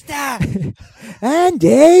Minister!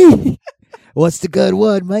 Andy! What's the good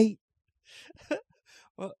word, mate?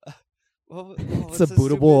 It's a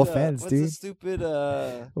bootable offense, what's dude. the stupid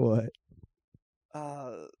What?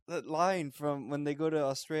 that line from when they go to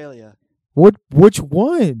Australia? Which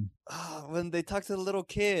one? When they talk to the little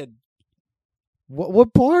kid.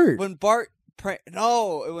 What part? When Bart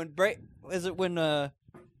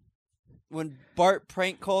when Bart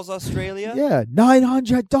prank calls Australia? Yeah,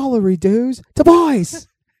 $900 reduce. Tobias,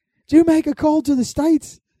 do you make a call to the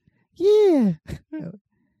States? Yeah.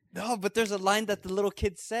 No, but there's a line that the little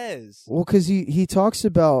kid says. Well, because he talks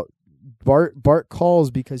about Bart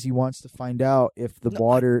calls because he wants to find out if the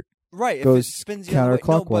water Right, if goes it spins the other way. No,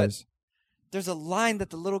 but counterclockwise. there's a line that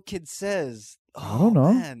the little kid says. I don't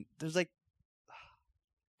know. Man, there's like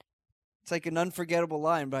it's like an unforgettable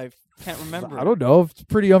line, but I can't remember. I don't know. It's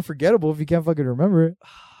pretty unforgettable if you can't fucking remember it.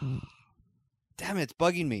 Damn it, it's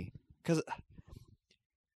bugging me because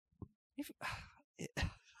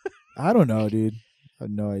I don't know, dude. I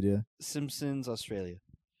have no idea. Simpsons Australia.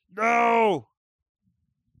 No.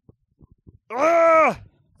 Ah!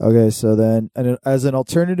 Okay, so then, as an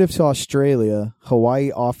alternative to Australia,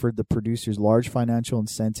 Hawaii offered the producers large financial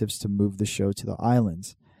incentives to move the show to the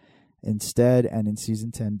islands. Instead, and in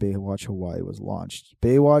season 10, Baywatch Hawaii was launched.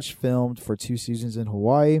 Baywatch filmed for 2 seasons in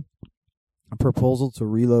Hawaii. A proposal to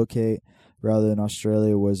relocate rather than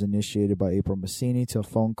Australia was initiated by April Massini to a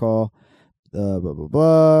phone call. Blah, blah, blah,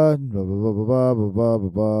 blah, blah, blah, blah, blah, blah, blah,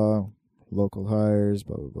 blah. Local hires,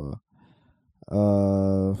 blah, blah,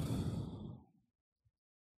 blah.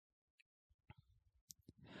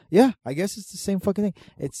 Yeah, I guess it's the same fucking thing.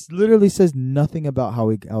 It literally says nothing about how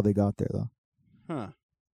they got there, though. Huh.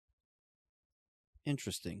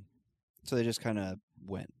 Interesting. So they just kind of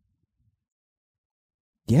went.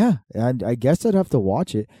 Yeah, and I guess I'd have to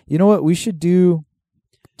watch it. You know what? We should do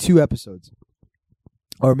 2 episodes.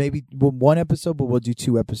 Or maybe 1 episode, but we'll do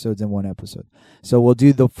 2 episodes in 1 episode. So we'll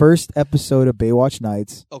do the first episode of Baywatch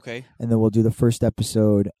Nights, Okay. and then we'll do the first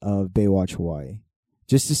episode of Baywatch Hawaii,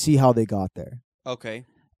 just to see how they got there. Okay.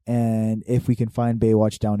 And if we can find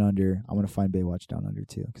Baywatch Down Under, I want to find Baywatch Down Under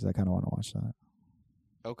too, because I kind of want to watch that.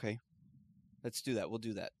 Okay. Let's do that. We'll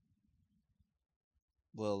do that.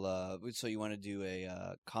 We'll so you want to do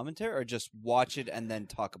a commentary or just watch it and then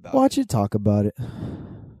talk about Watch it, talk about it.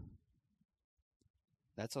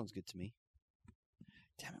 That sounds good to me.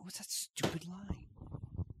 Damn it, what's that stupid line?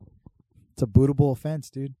 It's a bootable offense,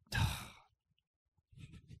 dude.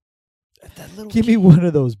 That little Give me one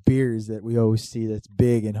of those beers that we always see that's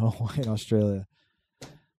big in Hawaii and Australia.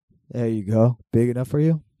 There you go. Big enough for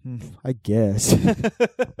you? I guess.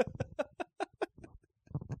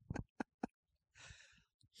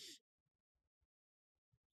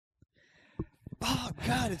 Oh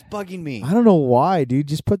God, it's bugging me. I don't know why, dude.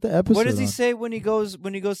 Just put the episode What does he on. say when he goes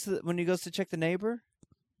to check the neighbor?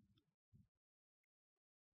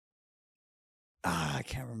 I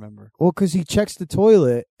can't remember. Well, because he checks the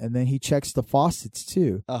toilet and then he checks the faucets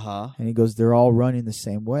too. Uh-huh. And he goes, they're all running the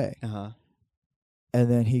same way. Uh-huh. And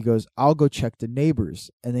then he goes, I'll go check the neighbors.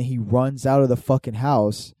 And then he runs out of the fucking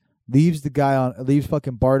house, leaves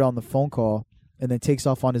fucking Bart on the phone call, and then takes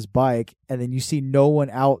off on his bike. And then you see no one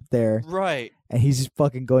out there. Right. And he's just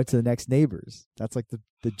fucking going to the next neighbors. That's like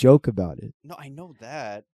the joke about it. No, I know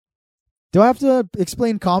that. Do I have to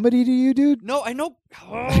explain comedy to you, dude? No, I know.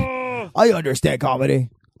 Oh. I understand comedy.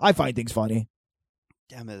 I find things funny.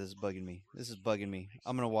 Damn it, this is bugging me.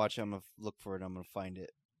 I'm going to watch it. I'm going to look for it. I'm going to find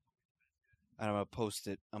it. And I'm going to post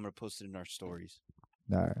it. I'm going to post it in our stories.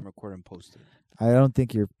 All right. I'm recording and post it. I don't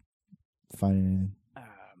think you're finding anything.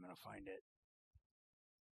 I'm going to find it.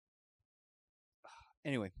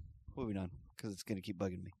 Anyway, moving on, because it's going to keep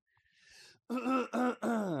bugging me.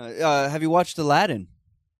 Have you watched Aladdin?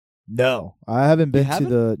 No. I haven't been to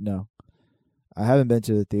haven't? no. I haven't been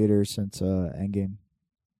to the theater since Endgame.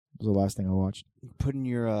 It was the last thing I watched. Putting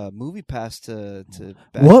your movie pass to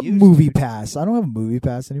bad What use, movie dude. pass? I don't have a movie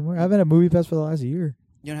pass anymore. I haven't had a movie pass for the last year.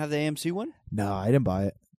 You don't have the AMC one? No, I didn't buy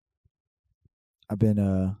it. I've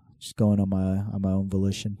been just going on my own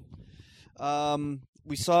volition.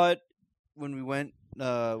 We saw it when we went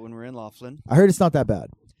when we were in Laughlin. I heard it's not that bad.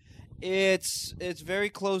 It's very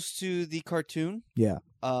close to the cartoon. Yeah.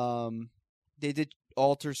 They did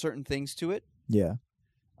alter certain things to it. Yeah.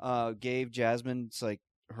 Gave Jasmine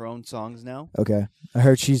her own songs now. Okay. I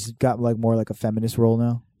heard she's got more like a feminist role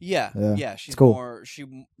now. Yeah. Yeah. She's cool. more.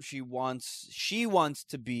 She wants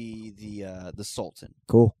to be the Sultan.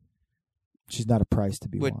 Cool. She's not a price to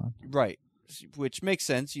be won. Right. Which makes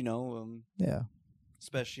sense, Yeah.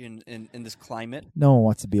 especially in this climate. No one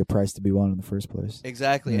wants to be a price to be won in the first place.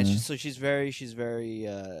 Exactly, and Yeah. she's very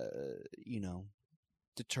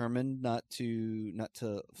determined not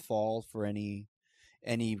to fall for any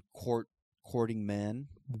courting man.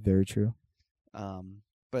 Very true.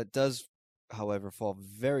 But does, however, fall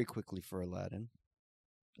very quickly for Aladdin.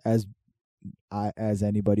 As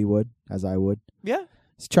anybody would, as I would. Yeah.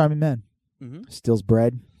 He's a charming man. Mm-hmm. Steals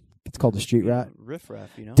bread. It's called the street rat. Riff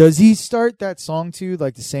raff, Does he start that song too,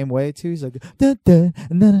 like the same way too? He's like, da, da,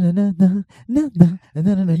 na, na, na, na, na, na,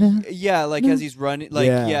 na, na, na. Yeah, like as he's running,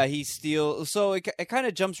 Yeah. he steals. So it kind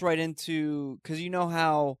of jumps right into, because you know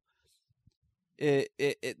how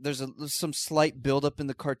there's some slight buildup in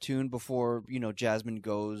the cartoon before Jasmine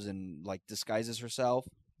goes and disguises herself.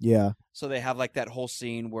 Yeah. So they have that whole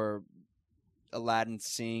scene where Aladdin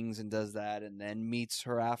sings and does that, and then meets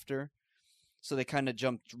her after. So they kind of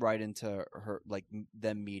jumped right into her,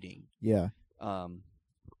 them meeting. Yeah. Them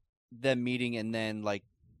meeting, and then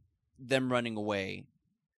them running away.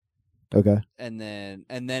 Okay. And then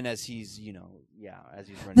as he's as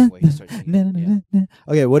he's running away, he starts singing. Na, na, na, na.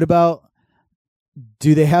 Okay. What about?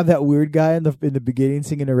 Do they have that weird guy in the beginning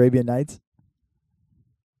singing Arabian Nights?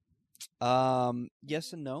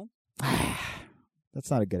 Yes and no.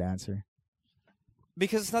 That's not a good answer.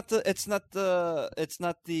 Because it's not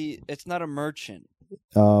a merchant.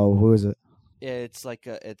 Oh, who is it? It's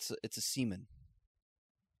it's a seaman.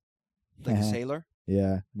 Like a sailor.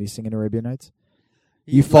 Yeah. And he's singing Arabian Nights.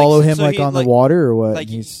 You follow him on the water or what?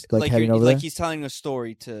 He's heading over there. He's telling a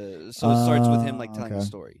story so it starts with him telling a okay.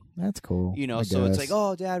 story. That's cool. So it's guess.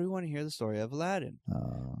 oh, Dad, we want to hear the story of Aladdin.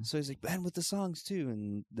 Oh. So he's and with the songs too,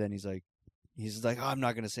 and then he's like, oh, I'm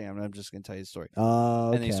not gonna sing. I'm just gonna tell you the story.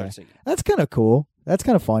 Okay. And then he starts singing. That's kind of cool. That's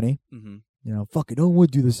kind of funny. Mm-hmm. Fuck it. No one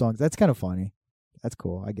would do the songs. That's kind of funny. That's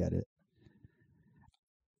cool. I get it.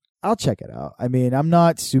 I'll check it out. I mean, I'm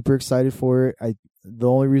not super excited for it. The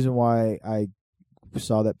only reason why I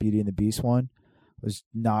saw that Beauty and the Beast one was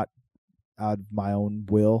not out of my own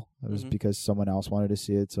will. It was because someone else wanted to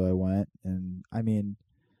see it, so I went. And I mean,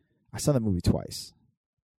 I saw that movie twice,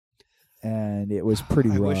 and it was pretty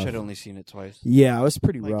rough. I wish I'd only seen it twice. Yeah, it was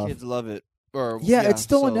pretty My rough. kids love it. Or Yeah, it's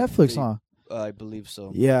still on so Netflix, they- huh? I believe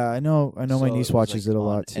so. Yeah, I know. My So niece it was, watches like, it a on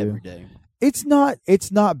lot too. every day. It's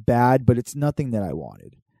not bad, but it's nothing that I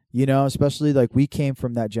wanted. You know, especially like we came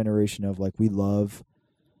from that generation of like we love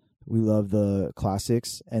the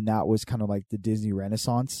classics, and that was kind of like the Disney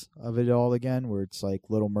Renaissance of it all again, where it's like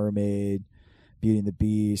Little Mermaid, Beauty and the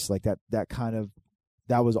Beast, like that kind of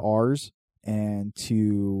that was ours. And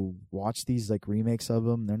to watch these like remakes of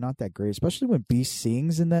them, they're not that great, especially when Beast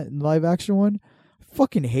sings in that live action one. I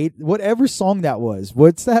fucking hate whatever song that was.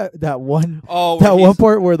 What's that one? Oh, That one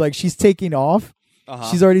part where like she's taking off. Uh-huh.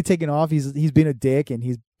 She's already taken off. He's being a dick and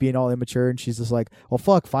he's being all immature, and she's just like, "Well,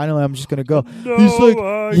 fuck. Finally, I'm just gonna go." He's like,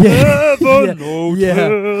 yeah,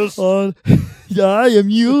 I am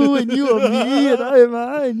you, and you are me, and I am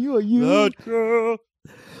I, and you are you.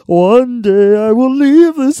 One day I will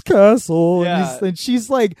leave this castle. Yeah. And she's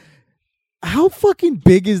like, how fucking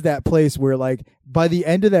big is that place where like by the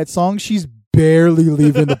end of that song she's barely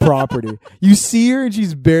leaving the property? You see her and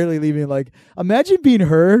she's barely leaving. Like, imagine being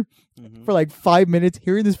her for like 5 minutes,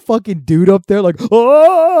 hearing this fucking dude up there like,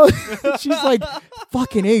 oh, she's like,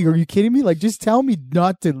 fucking A, are you kidding me? Like, just tell me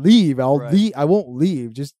not to leave. I'll Right. leave. I won't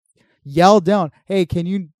leave. Just yell down, hey,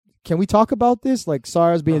 can we talk about this? Like, sorry,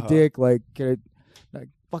 I was being a dick. Like, like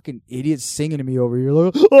fucking idiots singing to me over here.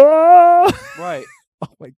 Like, oh! Right. Oh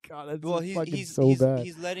my god, that's Well, fucking he's so bad.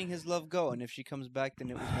 he's letting his love go, and if she comes back, then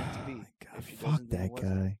it was meant to be. God, If she fuck doesn't, then that it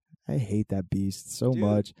wasn't. guy. I hate that beast so Dude,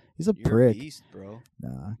 much. He's a You're prick. a beast, bro.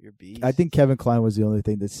 Nah. You're a beast. I think Kevin Kline was the only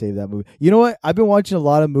thing that saved that movie. You know what? I've been watching a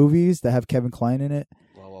lot of movies that have Kevin Kline in it,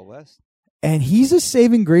 Wild Wild West. and he's a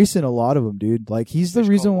saving grace in a lot of them, dude. Like, he's the Fish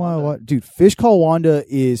reason Called why I Wanda. watch. Dude, Fish Call Wanda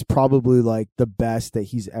is probably like the best that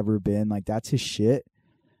he's ever been. Like, that's his shit.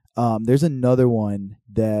 There's another one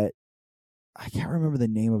that I can't remember the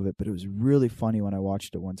name of it, but it was really funny when I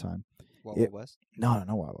watched it one time. Wild It- Wild West. No, Wild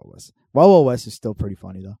Wild West. Wild Wild West is still pretty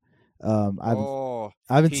funny though. I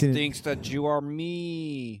haven't he seen it. thinks that you are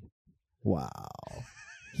me. Wow,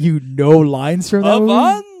 you know lines from that movie?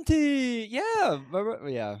 Avanti. Yeah.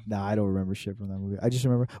 Yeah. Nah, I don't remember shit from that movie. I just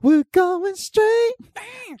remember we're going straight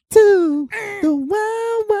to the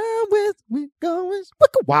Wild Wild West. We're going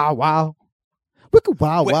wicka wow wow, wicka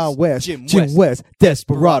wow West. wow West. Jim West,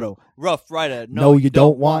 Desperado. Rough Rider. No, you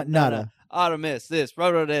don't want nada. Ought to miss this. Yeah.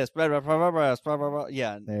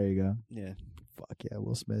 There you go. Yeah. Fuck yeah,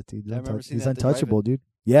 Will Smith, dude. I remember seeing He's that at the untouchable, dude.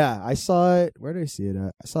 Yeah, I saw it. Where did I see it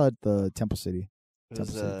at? I saw it at the Temple City. It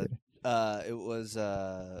was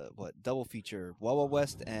what double feature? Wild Wild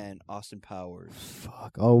West and Austin Powers.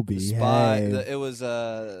 Fuck, Obi. Spy. Hey. It was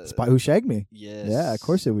Spy Who Shagged Me. Yes. Yeah, of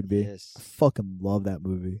course it would be. Yes. I fucking love that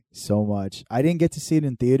movie so much. I didn't get to see it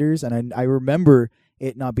in theaters, and I remember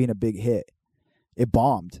it not being a big hit. It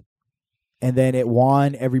bombed. And then it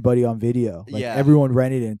won everybody on video. Like, Yeah. everyone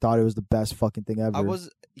rented it and thought it was the best fucking thing ever. I was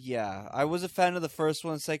a fan of the first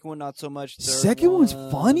one. Second one, not so much. The Third second one's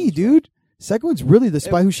one funny, was dude. Second one's really The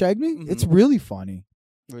Spy Who Shagged Me. Mhm. It's really funny.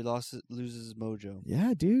 Where he loses his mojo.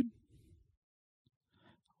 Yeah, dude.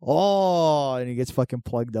 Oh, and he gets fucking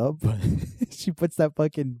plugged up. She puts that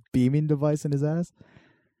fucking beaming device in his ass.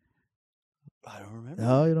 I don't remember.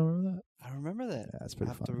 No, you don't remember that? I don't remember that. Yeah, that's I pretty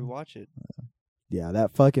have to funny. rewatch it. Yeah,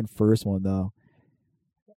 that fucking first one though.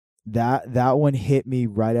 That one hit me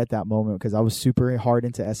right at that moment because I was super hard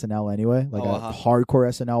into SNL anyway, like a hardcore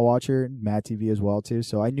SNL watcher, Mad TV as well too.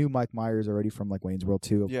 So I knew Mike Myers already from like Wayne's World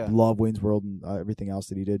 2. Yeah. Love Wayne's World and everything else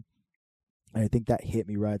that he did. And I think that hit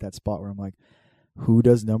me right at that spot where I'm like, who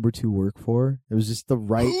does number 2 work for? It was just the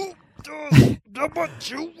right. Number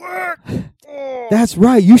 2 work. That's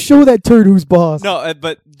right. You show that turd who's boss. No,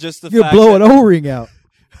 but just the You're fact blowing an O-ring out.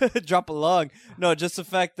 drop a lung. No, just the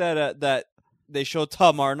fact that that they show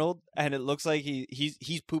Tom Arnold and it looks like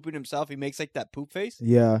he's pooping himself. He makes like that poop face.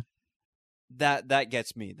 Yeah. That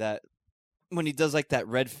gets me. That when he does like that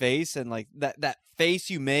red face and like that face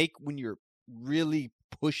you make when you're really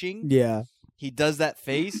pushing. Yeah. He does that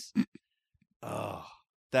face. Oh,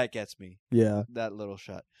 that gets me. Yeah. That little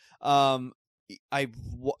shot.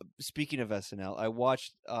 Speaking of SNL, I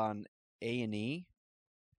watched on A&E.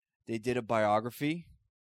 They did a biography.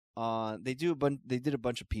 They did a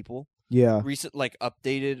bunch of people. Yeah. Recent like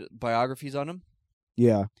updated biographies on them,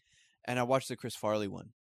 Yeah. and I watched the Chris Farley one.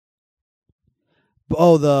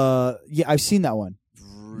 Oh, I've seen that one.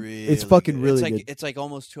 Really, fucking good. really it's like, good. It's like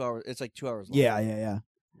almost 2 hours. It's like 2 hours long. Yeah.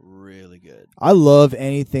 Really good. I love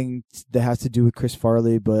anything that has to do with Chris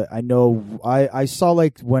Farley, but I know I saw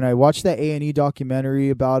like when I watched that A&E documentary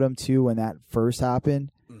about him too when that first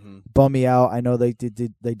happened, bummed me out. I know they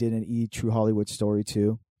did an E True Hollywood Story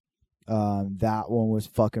too. That one was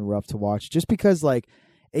fucking rough to watch just because like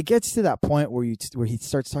it gets to that point where where he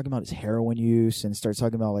starts talking about his heroin use and starts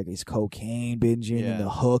talking about like his cocaine binging and the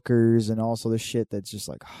hookers and also the shit that's just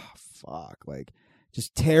like, oh, fuck, like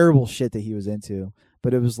just terrible shit that he was into.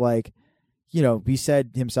 But it was like, you know, he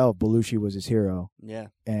said himself, Belushi was his hero. Yeah.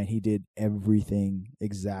 And he did everything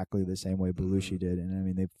exactly the same way Belushi did. And I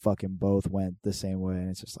mean, they fucking both went the same way. And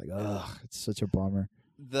it's just like, ugh, it's such a bummer.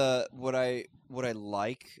 What I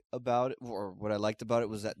like about it, or what I liked about it,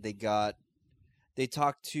 was that they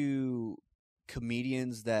talked to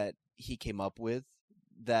comedians that he came up with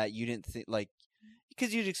that you didn't think, like,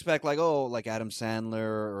 because you'd expect like, oh, like Adam Sandler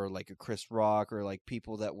or like a Chris Rock or like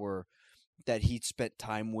people that he'd spent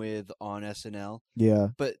time with on SNL. Yeah.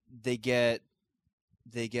 But they get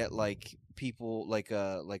like people like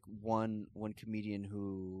one comedian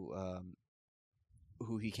who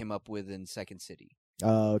he came up with in Second City.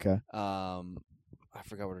 Oh, okay. I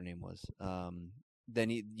forgot what her name was. Then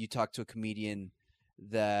you talk to a comedian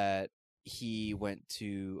that he went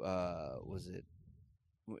to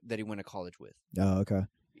that he went to college with. Oh, okay.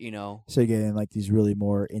 You know, so you're getting like these really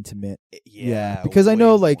more intimate. Yeah, because I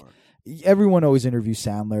know like more. everyone always interviews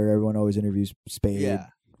Sandler, everyone always interviews Spade, Yeah.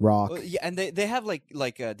 Rock. Well, yeah, and they have like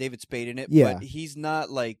David Spade in it, Yeah. but he's not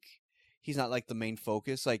like the main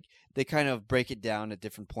focus. Like they kind of break it down at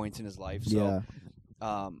different points in his life. So,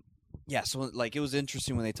 so like it was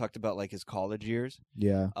interesting when they talked about like his college years.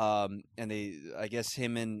 Yeah. And I guess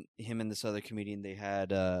him and this other comedian, they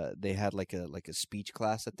had like a speech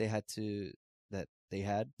class that they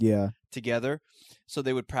had Yeah. together. So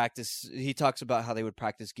they would practice. He talks about how they would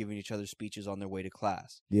practice giving each other speeches on their way to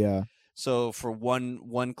class. Yeah. So for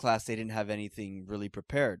one class, they didn't have anything really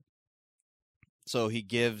prepared. So he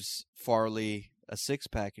gives Farley a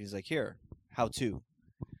 6-pack, and he's like, "Here, how to?"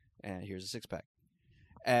 And here's a 6-pack.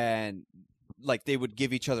 And like they would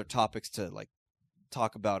give each other topics to like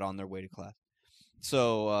talk about on their way to class.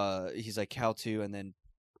 So he's like, "How to?" and then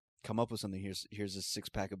come up with something. Here's a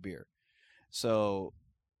 6-pack of beer. So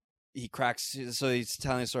he cracks. So he's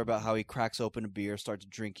telling a story about how he cracks open a beer, starts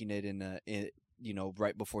drinking it in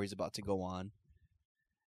right before he's about to go on.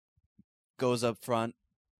 Goes up front,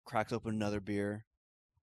 cracks open another beer,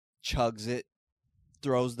 chugs it,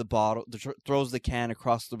 throws the can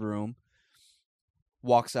across the room,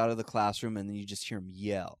 walks out of the classroom, and then you just hear him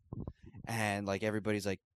yell, and like everybody's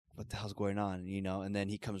like, "What the hell's going on?" And then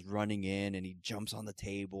he comes running in and he jumps on the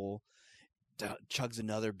table, chugs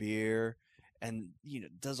another beer, and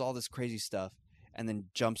does all this crazy stuff, and then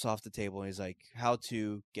jumps off the table and he's like, "How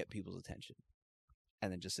to get people's attention,"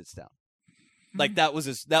 and then just sits down. Like that was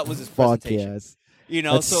his Fuck presentation. yes.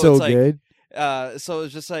 That's so it's like, good. so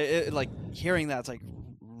it's just like hearing that's like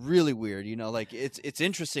really weird. Like it's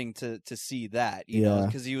interesting to see that.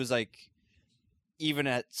 Because he was like, even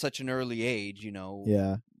at such an early age,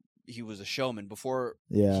 Yeah. he was a showman before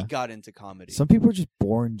Yeah. he got into comedy. Some people are just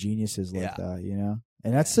born geniuses like Yeah. that,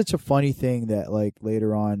 And that's such a funny thing that like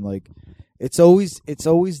later on, like it's always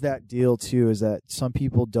that deal too, is that some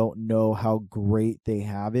people don't know how great they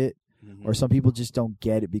have it, or some people just don't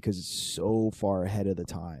get it because it's so far ahead of the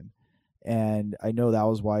time. And I know that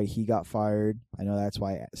was why he got fired. I know that's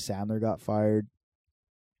why Sandler got fired.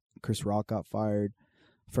 Chris Rock got fired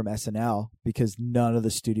from SNL because none of the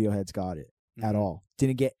studio heads got it at all.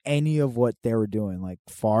 Didn't get any of what they were doing. Like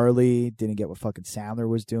Farley didn't get what fucking Sandler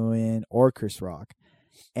was doing, or Chris Rock.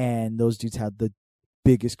 And those dudes had the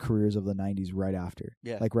biggest careers of the 90s right after.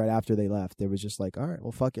 Yeah. Like right after they left, they was just like, all right,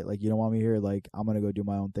 well, fuck it. Like, you don't want me here. Like, I'm going to go do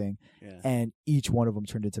my own thing. Yeah. And each one of them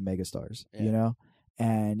turned into megastars, Yeah.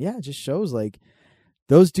 And yeah, it just shows like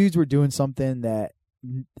those dudes were doing something that,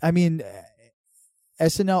 I mean,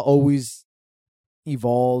 SNL always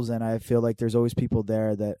evolves, and I feel like there's always people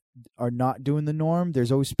there that are not doing the norm.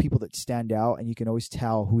 There's always people that stand out, and you can always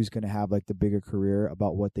tell who's going to have like the bigger career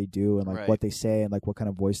about what they do and like Right. what they say and like what kind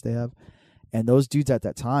of voice they have. And those dudes at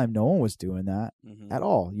that time, no one was doing that at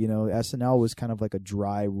all. SNL was kind of like a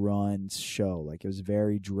dry run show. Like it was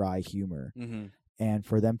very dry humor. And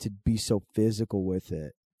for them to be so physical with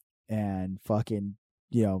it and fucking,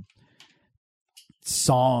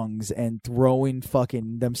 songs and throwing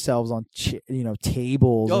fucking themselves on,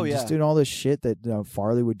 tables and just doing all this shit that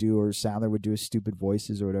Farley would do or Sandler would do with stupid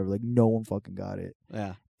voices or whatever. Like no one fucking got it.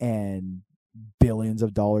 Yeah. And billions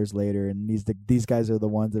of dollars later, and these guys are the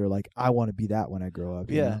ones that are like, I want to be that when I grow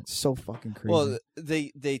up. Yeah. It's so fucking crazy. Well,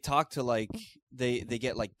 they talk to like they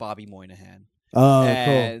get like Bobby Moynihan. Oh,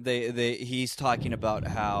 and he's talking about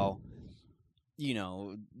how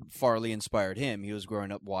Farley inspired him. He was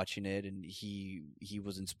growing up watching it, and he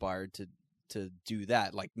was inspired to do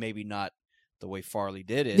that. Like maybe not the way Farley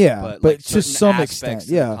did it. Yeah, but but like to certain some aspects extent,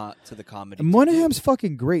 yeah. to the comedy. And to Monaham's do.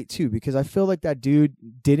 fucking great too, because I feel like that dude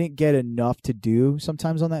didn't get enough to do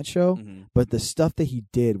sometimes on that show, Mhm. but the stuff that he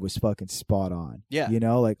did was fucking spot on. Yeah. You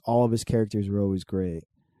know, like all of his characters were always great.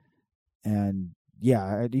 And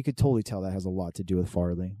yeah, you could totally tell that has a lot to do with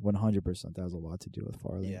Farley. 100% that has a lot to do with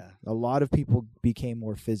Farley. Yeah. A lot of people became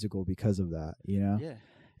more physical because of that, you know? Yeah.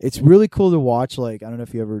 It's really cool to watch, like, I don't know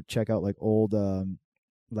if you ever check out like old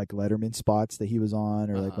like Letterman spots that he was on,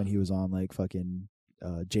 or like when he was on like fucking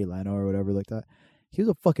Jay Leno or whatever like that. He was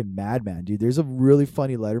a fucking madman, dude. There's a really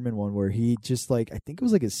funny Letterman one where he just like, I think it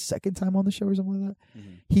was like his second time on the show or something like that.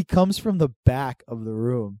 Mhm. He comes from the back of the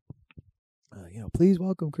room. Please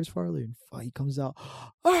welcome Chris Farley. And he comes out,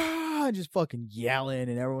 and just fucking yelling,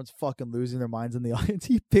 and everyone's fucking losing their minds in the audience.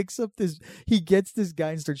 He picks up he gets this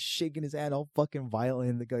guy and starts shaking his hand all fucking violently,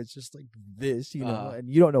 and the guy's just like this, and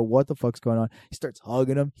you don't know what the fuck's going on. He starts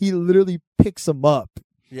hugging him. He literally picks him up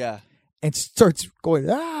Yeah. and starts going,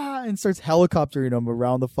 and starts helicoptering him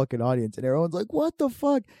around the fucking audience, and everyone's like, what the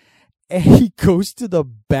fuck? And he goes to the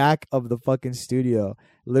back of the fucking studio,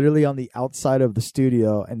 literally on the outside of the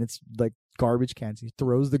studio, and it's like garbage cans. He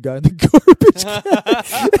throws the guy in the garbage can.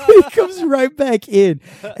 He comes right back in.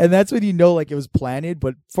 And that's when you know like it was planted,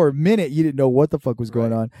 but for a minute you didn't know what the fuck was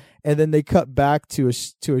going on. And then they cut back to a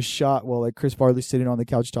shot while like Chris Farley's sitting on the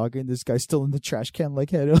couch talking. This guy's still in the trash can like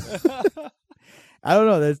head up. I don't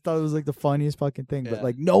know. I thought it was like the funniest fucking thing. But Yeah.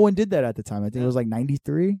 like no one did that at the time. I think it was like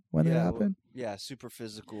 93 when it happened. Yeah, super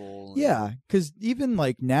physical. Yeah, because even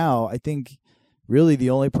like now, I think really the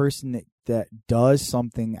only person that does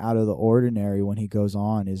something out of the ordinary when he goes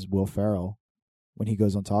on is Will Ferrell when he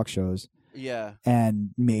goes on talk shows. Yeah.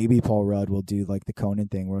 And maybe Paul Rudd will do like the Conan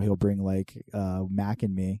thing where he'll bring like Mac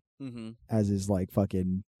and Me Mm-hmm. as his like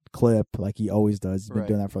fucking clip like he always does. He's been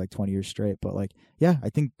doing that for like 20 years straight. But like, yeah, I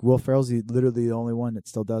think Will Ferrell's literally the only one that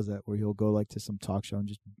still does that, where he'll go like to some talk show and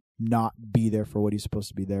just not be there for what he's supposed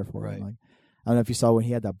to be there for. Right. And, like, I don't know if you saw when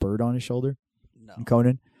he had that bird on his shoulder. No. And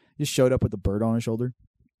Conan just showed up with the bird on his shoulder,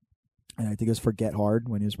 and I think it was for Get Hard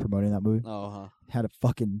when he was promoting that movie. Oh, Had a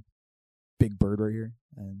fucking big bird right here,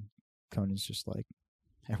 and Conan's just like,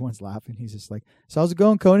 everyone's laughing. He's just like, "So how's it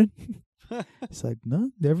going, Conan?" It's like,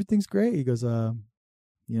 "No, everything's great." He goes, "There's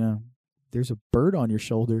a bird on your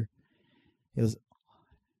shoulder." He goes,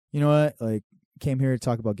 "You know what? Like, came here to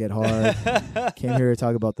talk about Get Hard. Came here to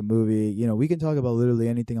talk about the movie. We can talk about literally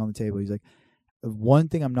anything on the table." He's like, "One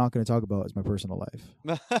thing I'm not going to talk about is my personal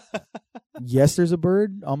life. Yes, there's a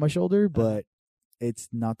bird on my shoulder, but it's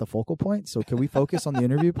not the focal point. So can we focus on the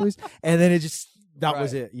interview, please?" And then that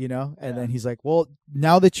was it, And then he's like, "Well,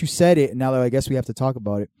 now that you said it, and now that I guess we have to talk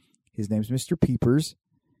about it, his name's Mr. Peepers.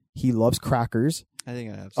 He loves crackers." I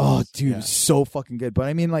think I have. Oh, dude, yeah. it's so fucking good. But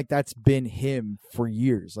I mean, like, that's been him for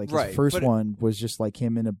years. Like, Right, his first but one was just like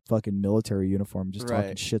him in a fucking military uniform, just talking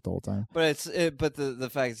Right. shit the whole time. But but the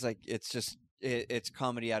fact is like it's just it's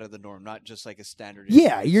comedy out of the norm, not just like a standard.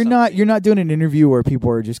 Yeah, interview, you're not doing an interview where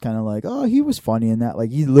people are just kind of like, "Oh, he was funny," and that.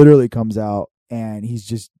 Like, he literally comes out and he's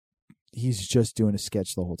just doing a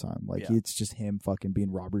sketch the whole time. Like, Yeah. it's just him fucking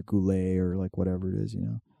being Robert Goulet or like whatever it is,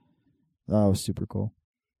 That was super cool.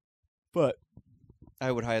 But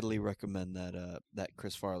I would highly recommend that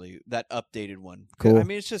Chris Farley, that updated one. Cool. I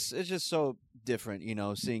mean, it's just so different,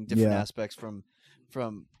 seeing different Yeah. aspects from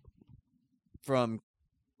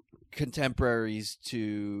contemporaries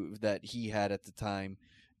to that he had at the time,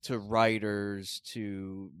 to writers,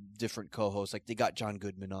 to different co-hosts. Like they got John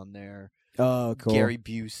Goodman on there, Oh, cool. Gary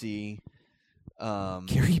Busey.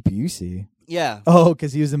 Gary Busey. Yeah, Oh,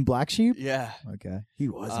 because he was in Black Sheep. yeah, Okay, he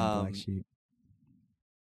was in Black Sheep.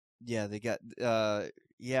 yeah. They got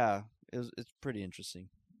yeah. It's pretty interesting.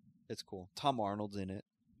 It's cool. Tom Arnold's in it,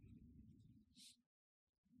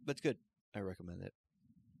 but it's good. I recommend it.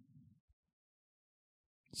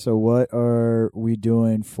 So, what are we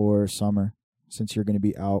doing for summer? Since you're going to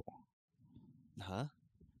be out. Huh?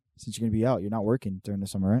 Since you're going to be out, you're not working during the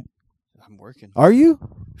summer, right? I'm working. Are you?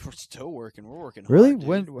 We're still working. We're working. Really?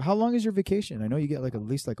 Hard, dude. How long is your vacation? I know you get like at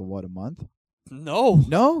least like a month. No.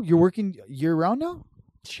 No, you're working year round now.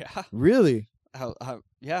 Yeah. Really?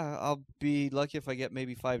 Yeah. I'll be lucky if I get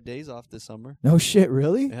maybe 5 days off this summer. No shit.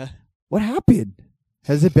 Really? Yeah. What happened?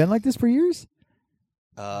 Has it been like this for years?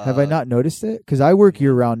 Have I not noticed it? Because I work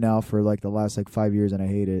year round now for like the last like 5 years, and I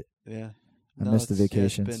hate it. Yeah. I miss the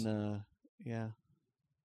vacations. It's been yeah.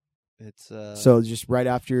 It's So just right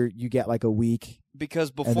after you get like a week.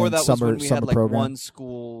 because before then that was when we summer had like program. one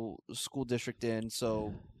school district in,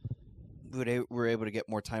 so we were able to get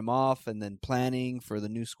more time off, and then planning for the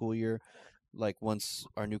new school year, like once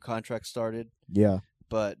our new contract started. Yeah.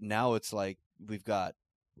 But now it's like we've got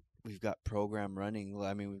we've got program running. Well,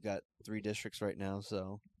 I mean, we've got 3 districts right now,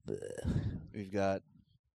 so we've got.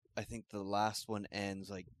 I think the last one ends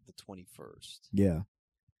like the 21st, Yeah.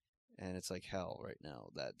 and it's like hell right now,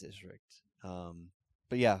 that district.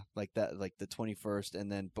 But yeah, like that, like the 21st,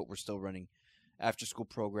 and then but we're still running after school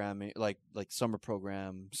programming, like summer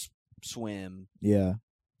program, swim, Yeah.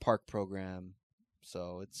 park program.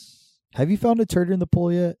 So it's Have you found a turd in the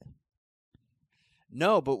pool yet?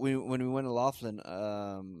 no, but when we went to Laughlin,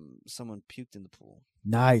 someone puked in the pool.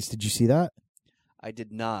 Nice. Did you see that? I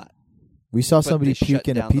did not. We saw But somebody they shut puke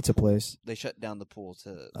in a down the pizza pool. place. They shut down the pool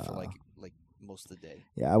for Oh. like most of the day.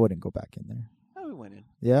 Yeah, I wouldn't go back in there. Oh, we went in.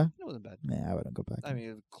 Yeah? It wasn't bad. Nah, I wouldn't go back I in.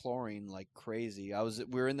 mean, chlorine like crazy. We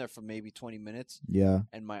were in there for maybe 20 minutes, Yeah.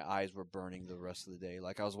 and my eyes were burning the rest of the day.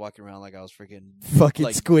 Like I was walking around like I was freaking. Fucking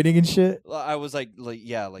Like- squinting and shit. I was like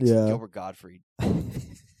Yeah. Gilbert Gottfried. I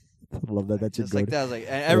love that. That's your Just like go. that. I was like,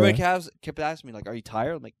 and everybody kept asking me like, "Are you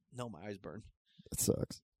tired?" I'm like, "No, my eyes burn." That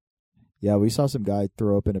sucks. Yeah, we saw some guy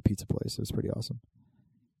throw up in a pizza place. It was pretty awesome.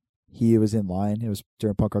 He was in line. It was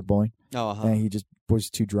during Punk Rock Bowling. Oh, And he just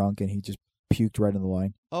was too drunk and he just puked right in the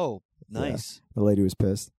line. Oh, nice. The lady was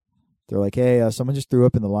pissed. They're like, hey, someone just threw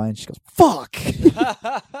up in the line. She goes, fuck.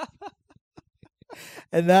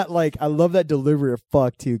 And that, like, I love that delivery of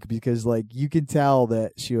fuck, too, because, like, you can tell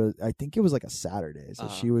that she was, I think it was like a Saturday. So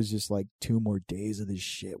she was just like 2 more days of this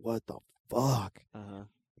shit. What the fuck?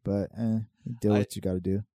 But, do what you got to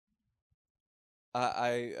do.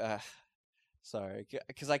 Sorry,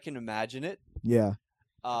 because I can imagine it. Yeah.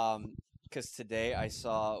 Because today I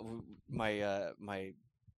saw my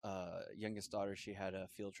youngest daughter. She had a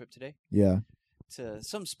field trip today Yeah. to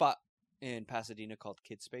some spot in Pasadena called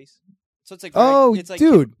Kid Space. So it's like Oh, it's like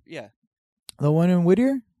dude. yeah, The one in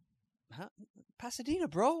Whittier? huh? Pasadena,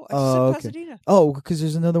 bro. I just Oh, said okay. Pasadena. Oh, because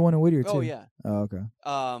there's another one in Whittier, too. Oh yeah. Oh, okay.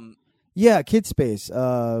 Yeah. Kid Space.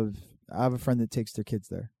 I have a friend that takes their kids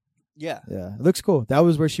there. Yeah. Yeah, it looks cool. That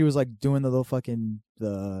was where she was like doing the little fucking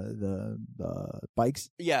the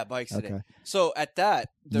bikes. Yeah. Bikes today. Okay. So at that,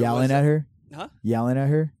 there Yelling was at her. Huh? Yelling at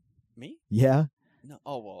her. Me? Yeah. No.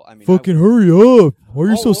 Oh well. I mean, Fucking hurry up! Why are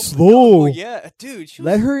you so oh, slow? Oh, yeah, dude. She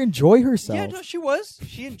Let was, her enjoy herself. Yeah, no, she was.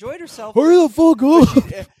 She enjoyed herself. Hurry the fuck But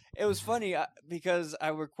up! it was funny because I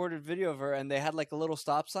recorded video of her, and they had like a little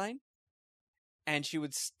stop sign, and she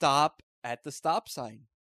would stop at the stop sign.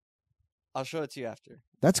 I'll show it to you after.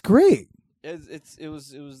 That's great. It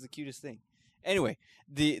was the cutest thing. Anyway,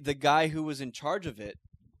 the guy who was in charge of it,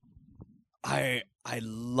 I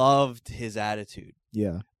loved his attitude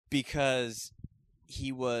Yeah. because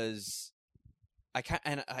he was,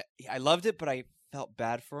 I loved it, but I felt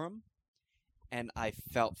bad for him, and I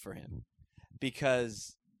felt for him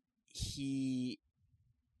because you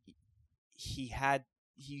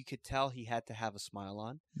could tell he had to have a smile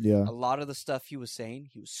on. Yeah. A lot of the stuff he was saying,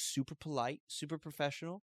 he was super polite, super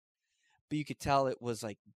professional, but you could tell it was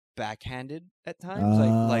like backhanded at times,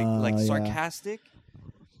 like yeah. sarcastic,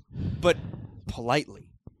 but politely.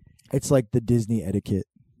 It's like the Disney etiquette.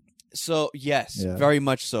 So yes, Yeah. very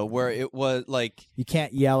much so. Where it was like, You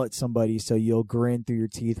can't yell at somebody, so you'll grin through your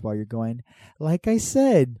teeth while you're going. Like I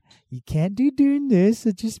said, you can't doing this.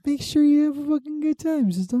 So just make sure you have a fucking good time.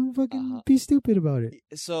 Just don't fucking be stupid about it.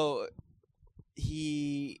 so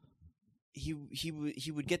he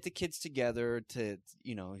would get the kids together to,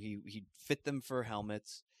 he'd fit them for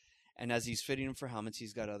helmets, and as he's fitting them for helmets,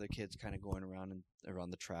 he's got other kids kind of going around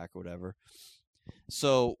the track or whatever.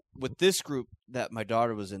 So with this group that my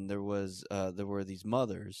daughter was in, there were these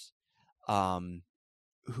mothers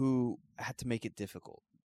who had to make it difficult.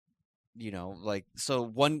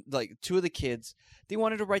 So two of the kids, they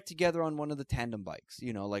wanted to ride together on one of the tandem bikes,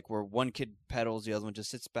 like where one kid pedals, the other one just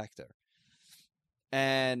sits back there.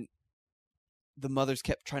 And the mothers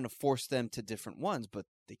kept trying to force them to different ones, but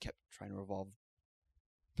they kept trying to revolve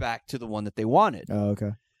back to the one that they wanted. Oh,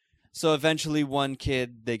 okay. So eventually one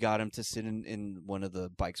kid, they got him to sit in one of the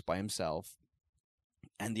bikes by himself.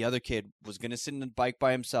 And the other kid was going to sit in the bike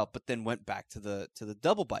by himself, but then went back to the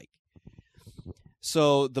double bike.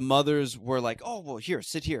 So the mothers were like, "Oh, well, here,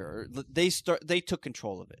 sit here." They took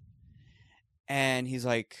control of it. And he's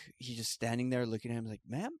just standing there looking at him like,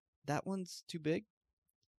 "Ma'am, that one's too big."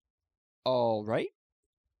 "All right.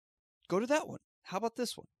 Go to that one. How about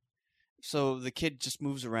this one?" So the kid just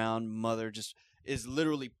moves around. Mother just is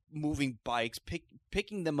literally moving bikes,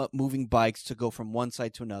 picking them up, moving bikes to go from one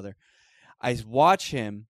side to another. I watch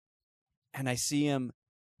him, and I see him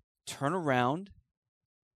turn around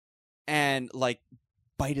and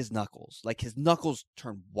bite his knuckles. Like his knuckles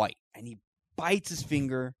turn white, and he bites his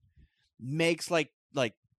finger, makes like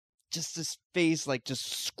just his face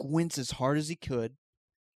just squints as hard as he could,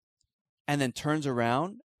 and then turns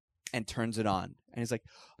around and turns it on. And he's like,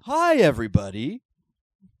 "Hi, everybody.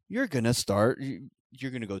 You're going to start.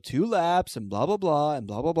 You're going to go 2 laps and blah, blah, blah, and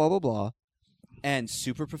blah, blah, blah, blah, blah." And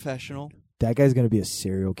super professional. That guy's gonna be a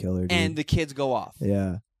serial killer, dude. And the kids go off.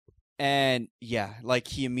 yeah. And yeah, like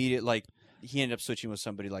he ended up switching with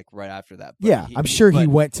somebody like right after that. But Yeah, I'm sure he but-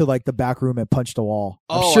 went to like the back room and punched a wall.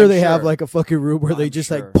 I'm Oh, sure I'm they have sure. like a fucking room where they I'm just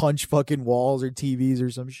sure. like punch fucking walls or TVs or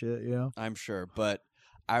some shit, you know? I'm sure, but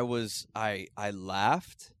I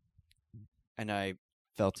laughed and I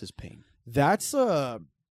felt his pain. That's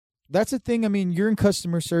a thing. I mean, you're in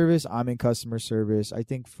customer service. I'm in customer service. I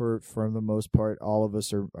think for the most part, all of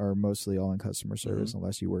us are mostly all in customer service,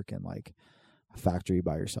 unless you work in like a factory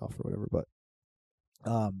by yourself or whatever. But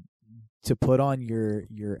to put on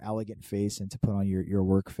your elegant face and to put on your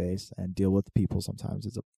work face and deal with people sometimes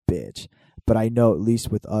is a bitch. But I know at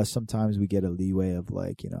least with us, sometimes we get a leeway of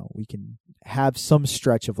like, you know, we can have some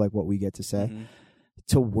stretch of like what we get to say. Mhm.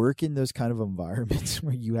 To work in those kind of environments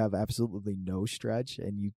where you have absolutely no stretch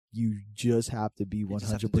and you just have to be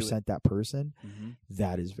just have to do 100% that person, Mhm.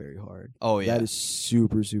 that is very hard. Oh yeah. That is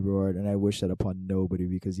super, super hard. And I wish that upon nobody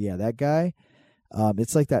because, yeah, that guy,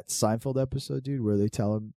 it's like that Seinfeld episode, dude, where they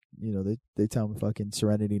tell him, you know, they tell him fucking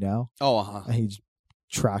Serenity Now. Oh, uh-huh. And he just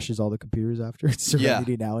trashes all the computers after. It's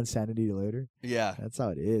Serenity Now, Insanity later. Yeah. That's how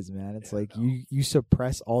it is, man. It's like no. you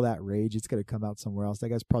suppress all that rage, it's gonna come out somewhere else. That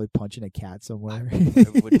guy's probably punching a cat somewhere.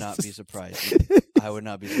 I would not be surprised. I would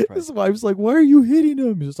not be His surprised. wife's like, "Why are you hitting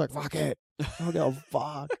him?" He's just like, "Fuck it, I don't give a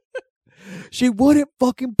fuck." She wouldn't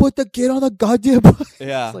fucking put the kid on the goddamn bike.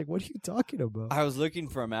 Yeah. It's like, what are you talking about? I was looking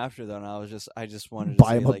for him after though, and I just wanted to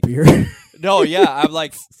Buy say, him a like, beer. no, yeah, I'm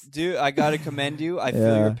like, dude, I gotta commend you. I feel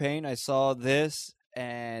Yeah. your pain. I saw this,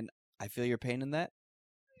 and I feel your pain in that,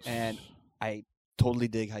 and I totally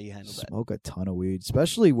dig how you handled that. Smoke a ton of weed,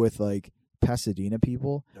 especially with like Pasadena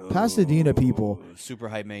people. Pasadena people, Ooh, super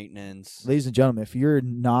high maintenance. ladies and gentlemen, if you're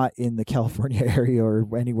not in the California area or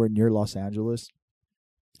anywhere near Los Angeles,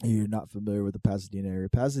 and you're not familiar with the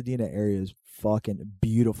Pasadena area is fucking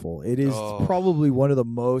beautiful. It is Oh. probably one of the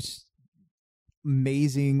most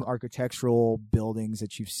amazing architectural buildings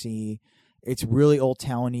that you've seen. It's really old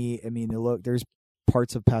towny. I mean, look, there's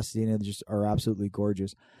parts of Pasadena that just are absolutely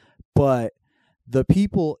gorgeous. But the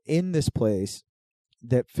people in this place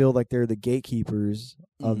that feel like they're the gatekeepers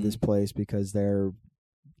of this place because their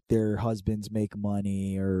husbands make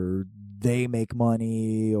money or they make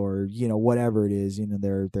money or, you know, whatever it is, you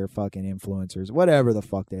know, they're fucking influencers, whatever the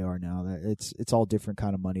fuck they are now. It's all different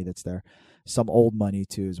kind of money that's there. Some old money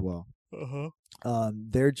too as well.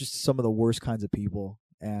 They're just some of the worst kinds of people,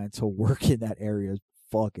 and to work in that area is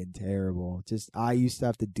fucking terrible. Just I used to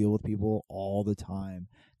have to deal with people all the time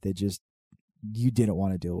that just you didn't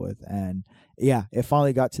want to deal with. And yeah, it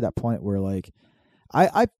finally got to that point where like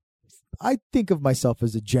I think of myself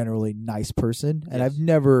as a generally nice person, and Yes. I've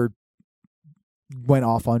never went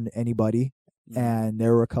off on anybody. Mhm. And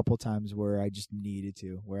there were a couple times where I just needed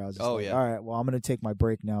to, where I was just Oh, like, yeah. all right, well, I'm going to take my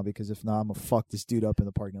break now because if not, I'm going to fuck this dude up in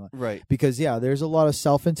the parking lot. Right. Because, yeah, there's a lot of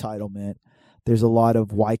self-entitlement. There's a lot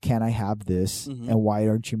of why can't I have this Mhm. and why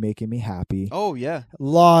aren't you making me happy? Oh yeah. A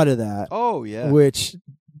lot of that. Oh yeah. Which,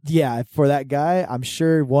 yeah, for that guy, I'm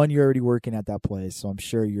sure, one, you're already working at that place, so I'm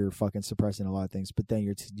sure you're fucking suppressing a lot of things. But then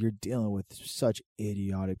you're dealing with such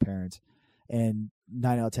idiotic parents, and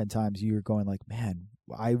 9 out of 10 times you're going like, man,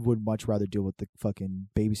 I would much rather deal with the fucking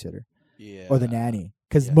babysitter Yeah. or the nanny,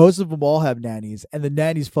 because Yeah. most of them all have nannies, and the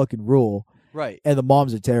nannies fucking rule, Right. and the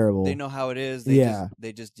moms are terrible. They know how it is. They Yeah.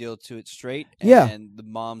 They just deal to it straight. Yeah. And the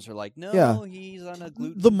moms are like, no, Yeah. he's on a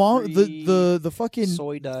gluten. the mom, the fucking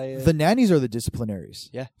soy diet. the nannies are the disciplinaries.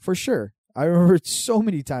 Yeah. for sure. I remember so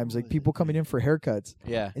many times like people coming in for haircuts.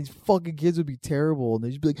 yeah. And these fucking kids would be terrible, and they'd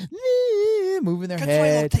just be like, moving their Consuelo,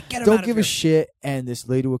 head, get him out don't of give here. a shit. And this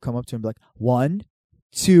lady would come up to him and be like, 1,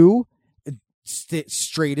 2, and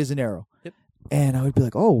straight as an arrow. Yep. And I would be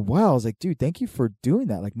like, oh, wow. I was like, dude, thank you for doing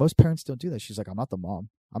that. Like, most parents don't do that. She's like, I'm not the mom.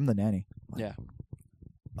 I'm the nanny. I'm like, Yeah.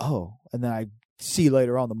 oh. And then I see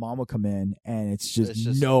later on the mom will come in, and it's just It's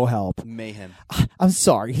just- no help. Mayhem. I'm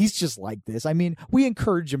sorry. He's just like this. I mean, we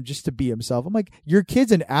encourage him just to be himself. I'm like, your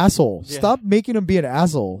kid's an asshole. Yeah. Stop making him be an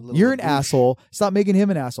asshole. Little You're an douche. asshole. Stop making him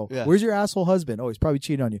an asshole. Yeah. Where's your asshole husband? Oh, he's probably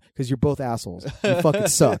cheating on you because you're both assholes. You fucking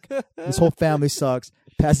suck. This whole family sucks.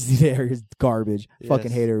 Pasadena area is garbage.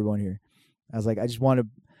 Fucking Yes. hate everyone here. I was like, I just want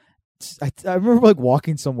to. I remember like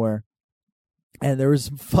walking somewhere, and there was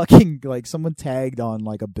fucking like someone tagged on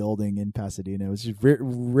like a building in Pasadena. It was just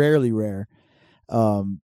rarely rare.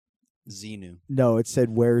 Xenu. No, it said,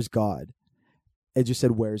 "Where's God?" It just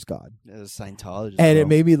said, "Where's God?" It was Scientologist. And bro. it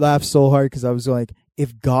made me laugh so hard because I was like,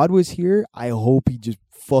 if God was here, I hope he just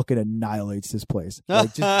fucking annihilates this place.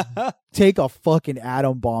 Like, just take a fucking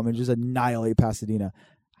atom bomb and just annihilate Pasadena.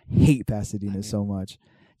 I hate Pasadena so much.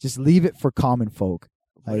 Just leave it for common folk.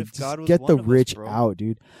 What Like, if just God was get one the of us, rich bro? out,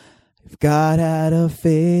 dude. If God had a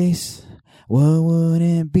face, what would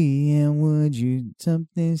it be? And would you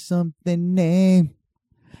something name?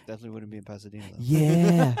 Definitely wouldn't be in Pasadena. Though.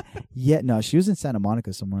 Yeah. Yeah. No, she was in Santa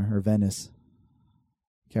Monica somewhere or Venice.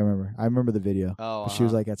 Can't remember. I remember the video. Oh, But she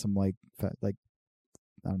was like at some like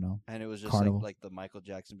I don't know. and it was just Carnival. like the Michael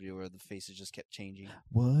Jackson video where the faces just kept changing.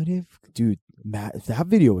 What if, dude? Matt, that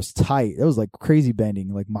video was tight. That was like crazy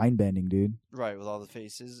bending, like mind bending, dude. Right, with all the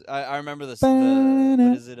faces. I remember this. What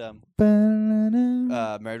is it?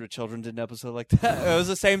 Married with Children did an episode like that. It was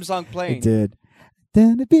the same song playing. It did.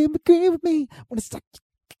 Then if you agree with me when it's like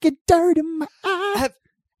get dirt in my eye.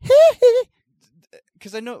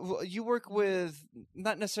 Because I know you work with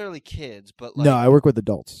not necessarily kids, but like No, I work with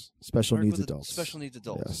adults, special work needs with adults. special needs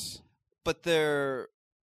adults. Yes. But they're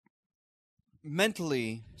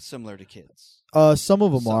mentally similar to kids. Some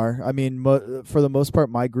of them Some. are. I mean, for the most part,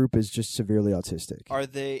 my group is just severely autistic. Are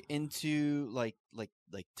they into like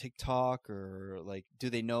TikTok, or like do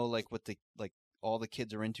they know like what the like all the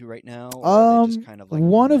kids are into right now? Or are they just kind of like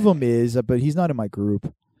one of meh? them is, but he's not in my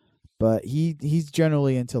group. But he's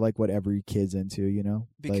generally into like what every kid's into, you know.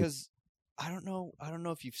 Like, Because I don't know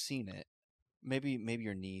if you've seen it. Maybe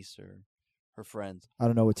your niece or her friends. I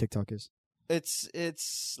don't know what TikTok is.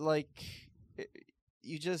 It's like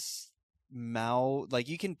you just mouth, like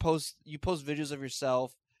you post videos of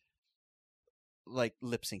yourself like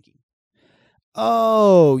lip syncing.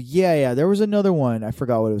 Oh yeah. There was another one. I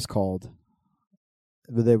forgot what it was called.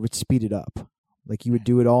 But they would speed it up. Like you would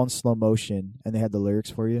do it all in slow motion, and they had the lyrics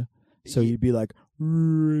for you. So Ye- you'd be like,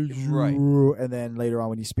 Right. and then later on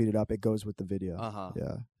when you speed it up, it goes with the video. Uh-huh.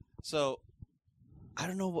 Yeah. So I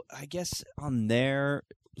don't know. I guess on there,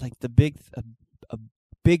 like the big a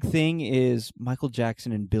big thing is Michael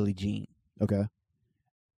Jackson and Billie Jean, Okay.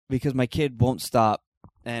 because my kid won't stop,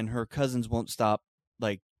 and her cousins won't stop,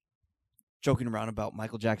 like joking around about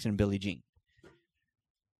Michael Jackson and Billie Jean.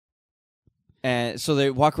 And so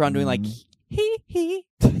they walk around doing like he.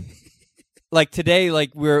 Like today,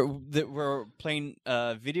 like we're playing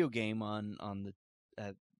a video game on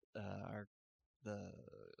the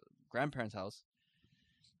grandparents' house,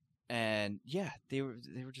 and yeah, they were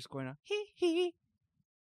just going on he.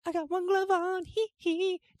 I got one glove on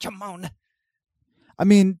he. Come on. I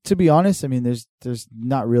mean, to be honest, I mean, there's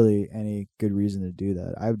not really any good reason to do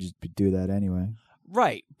that. I would just do that anyway.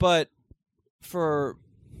 Right, but for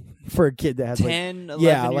For a kid that has 10, like, 11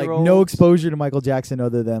 yeah, like year olds, no exposure to Michael Jackson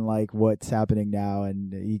other than like what's happening now,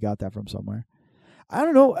 and he got that from somewhere. I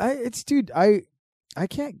don't know. I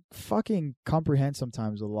can't fucking comprehend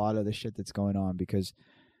sometimes a lot of the shit that's going on, because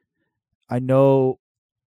I know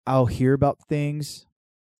I'll hear about things,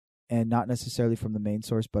 and not necessarily from the main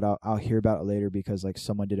source, but I'll hear about it later because like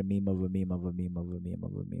someone did a meme of a meme of a meme of a meme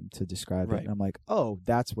of a meme to describe it, Right. and I'm like, oh,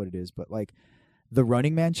 that's what it is. But like the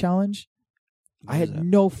Running Man challenge, What I is had that?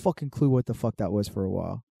 no fucking clue what the fuck that was for a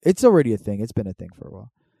while. It's already a thing. It's been a thing for a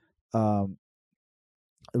while.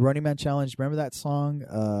 The Running Man challenge. Remember that song?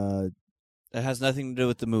 It has nothing to do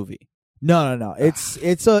with the movie. No.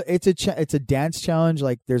 It's a dance challenge.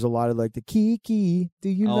 Like there's a lot of like the key. Do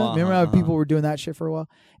you know? Remember how people were doing that shit for a while?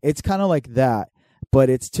 It's kind of like that, but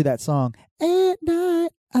it's to that song. At night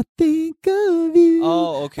I think of you.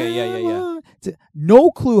 Oh, okay, yeah.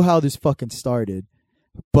 No clue how this fucking started,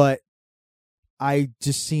 but I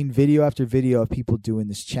just seen video after video of people doing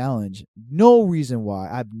this challenge. No reason why.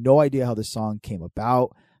 I have no idea how the song came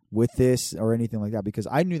about with this or anything like that, because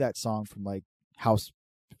I knew that song from like house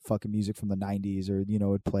fucking music from the 90s, or it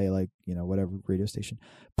would play like whatever radio station,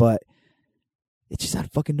 but it just out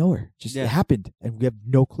of fucking nowhere just Yeah. it happened, and we have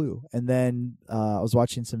no clue. And then I was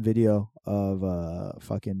watching some video of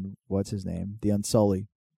fucking what's his name, the Unsullied.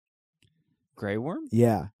 Grey Worm?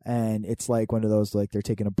 Yeah, and it's like one of those, like they're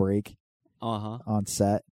taking a break Uh-huh. on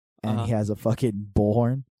set, and Uh-huh. he has a fucking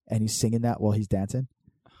bullhorn, and he's singing that while he's dancing.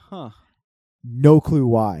 Huh. No clue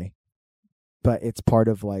why, but it's part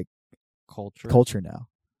of like culture now.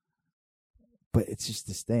 But it's just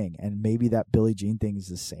this thing, and maybe that Billie Jean thing is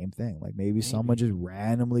the same thing. Like maybe someone just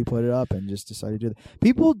randomly put it up and just decided to do that.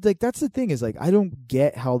 People like, that's the thing, is like I don't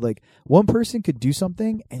get how like one person could do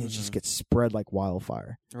something and it just Mhm. gets spread like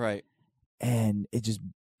wildfire, Right. and it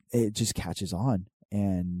just catches on,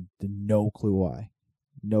 and no clue why,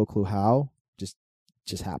 no clue how, just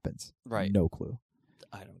happens. Right. No clue.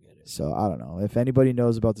 I don't get it. So I don't know if anybody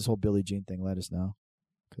knows about this whole Billie Jean thing. Let us know,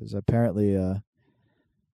 because apparently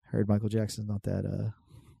Heard Michael Jackson's not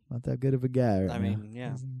that good of a guy. Right I now. mean,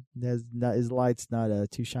 yeah. His light's not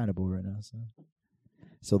too shineable right now.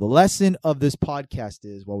 So the lesson of this podcast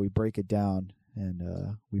is, while we break it down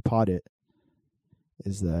and we pod it,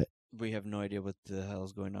 is that We have no idea what the hell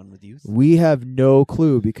is going on with youth. we have no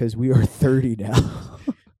clue because we are 30 now.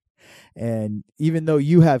 And even though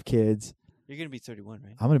you have kids, You're going to be 31,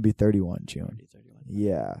 right? I'm going to be 31 in June. Already 31.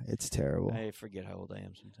 Yeah, it's terrible. I forget how old I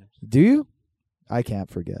am sometimes. Do you? I can't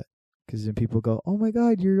forget. Because then people go, oh my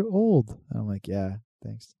God, you're old. And I'm like, yeah,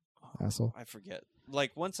 thanks, asshole. I forget.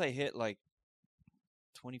 Like, once I hit, like,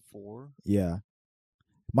 24. Yeah.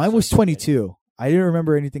 Mine So was I forget. 22. I didn't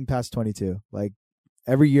remember anything past 22. Like,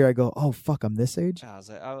 every year I go, oh, fuck, I'm this age? I was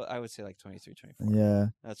like, I would say, like, 23, 24. Yeah.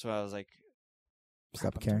 That's why I was like,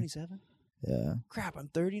 Stop crap, I'm caring. 27? Yeah. Crap, I'm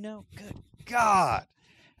 30 now? Good God.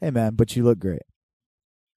 Hey, man, but you look great.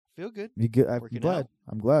 Feel good. You good? I'm Working glad. out.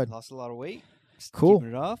 I'm glad. Lost a lot of weight. Just Cool.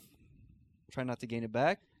 Keeping it off. Try not to gain it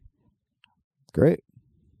back. Great.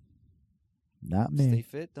 Not me. Stay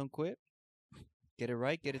fit. Don't quit. Get it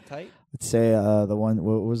right. Get it tight. Let's say the one.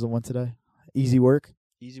 What was the one today? Easy work.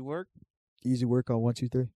 Easy work. Easy work on 1, 2,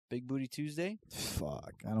 3. Big Booty Tuesday.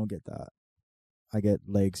 Fuck, I don't get that. I get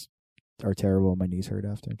legs are terrible. My knees hurt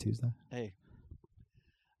after Tuesday. Hey.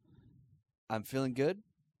 I'm feeling good.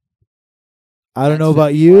 I don't Pants know fit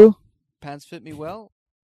about me you. well. Pants fit me well.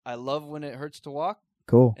 I love when it hurts to walk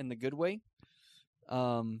Cool. in the good way.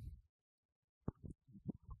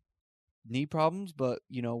 Knee problems, but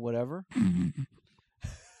whatever.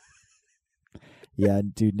 Yeah,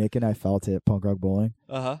 dude. Nick and I felt it at Punk Rock Bowling.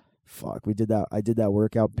 Uh-huh. Fuck, we did that. I did that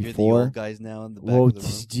workout You're the before. old guys now in the back Well, of the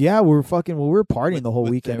room. yeah, we were partying the whole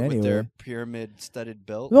With weekend their, anyway. With their pyramid studded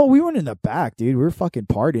belt. No, we weren't in the back, dude. We were fucking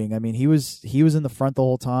partying. I mean, he was in the front the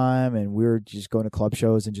whole time, and we were just going to club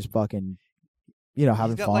shows and just fucking, having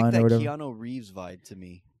He's got fun like that or whatever. Keanu Reeves vibe to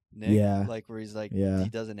me. Nick. Yeah. Like where he's like, Yeah. he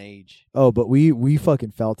doesn't age. Oh, but we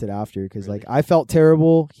fucking felt it after because Really? like I felt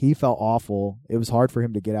terrible, he felt awful. It was hard for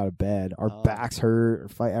him to get out of bed. Our Oh. backs hurt, or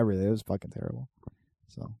fight everything. It was fucking terrible.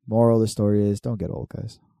 So, moral of the story is, don't get old,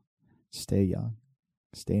 guys. Stay young.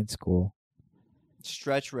 Stay in school.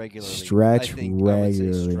 Stretch regularly. Stretch I think I would say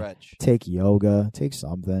regularly. stretch. Take yoga. Take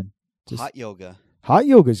something. Just Hot yoga. hot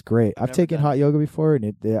yoga's great. I've I've never taken done hot it. yoga before,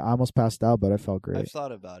 and I almost passed out, but I felt great. I've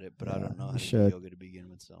thought about it, but I Yeah, don't know how you to should. do yoga to begin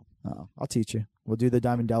with. So Oh, I'll teach you. We'll do the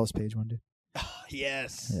Diamond Dallas page one day.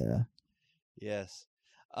 yes, Yeah. yes.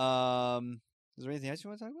 Is there anything else you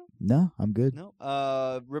want to talk about? No, I'm good. No.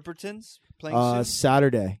 Ripperton's playing soon.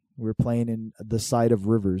 Saturday we're playing in the side of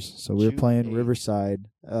Rivers, so we're June playing 8th. Riverside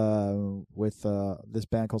with this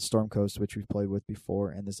band called Storm Coast, which we've played with before,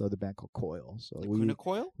 and this other band called Coil. So The Kuna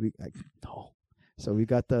Coil, no. So we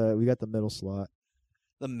got the middle slot.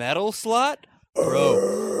 the metal slot, bro.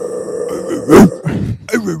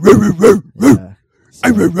 Yeah.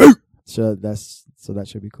 So that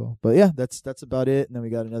should be cool. But yeah, that's about it. And then we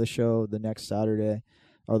got another show the next Saturday,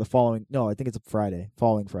 or the following. No, I think it's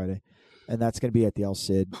following Friday, and that's gonna be at the El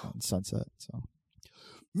Cid on Sunset. So,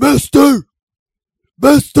 Mister,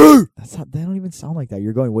 that's not. They don't even sound like that.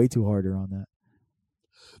 You're going way too harder on that.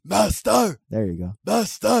 Master. There you go.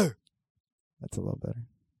 Master. That's a little better.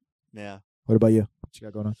 Yeah. What about you? What you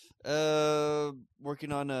got going on?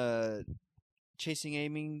 Working on a chasing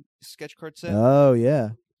aiming sketch card set. Oh yeah.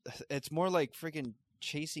 It's more like freaking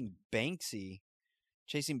chasing Banksy,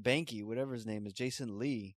 chasing Banky, whatever his name is, Jason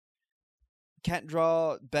Lee. Can't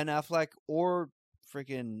draw Ben Affleck or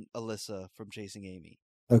freaking Alyssa from Chasing Amy.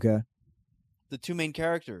 Okay. The two main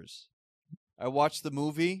characters. I watched the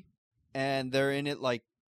movie, and they're in it like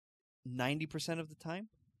 90% of the time,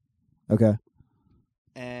 Okay.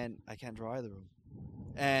 and I can't draw either of them.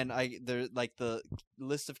 And they're like the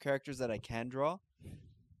list of characters that I can draw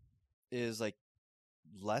is like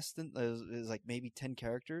less than is like maybe 10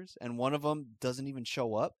 characters, and one of them doesn't even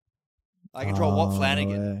show up. I can draw Walt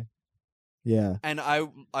Flanagan, Way. Yeah. and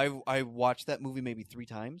I watched that movie maybe 3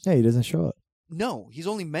 times. Hey, he doesn't show up. No, he's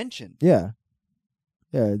only mentioned. Yeah.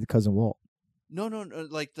 Yeah, the cousin Walt. No,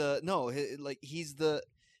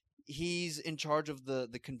 he's in charge of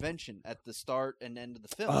the convention at the start and end of the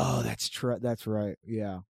film. Oh, that's right.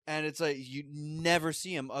 Yeah. And it's like you never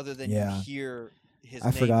see him other than Yeah. you hear his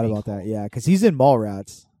I name forgot being about that. called. Yeah, because he's in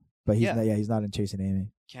Mallrats, but he's Yeah. not, he's not in Chasing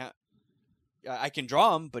Amy. Can't I can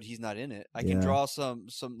draw him, but he's not in it. I can Yeah. draw some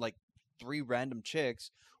like 3 random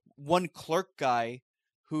chicks, one clerk guy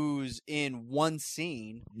who's in one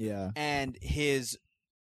scene, Yeah. and he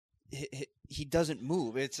doesn't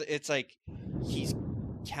move. It's like he's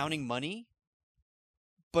counting money,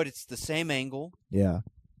 but it's the same angle. Yeah.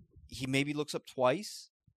 He maybe looks up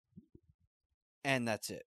twice, and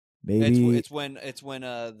that's it. Maybe it's when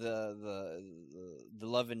the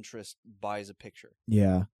love interest buys a picture.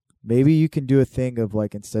 yeah. Maybe you can do a thing of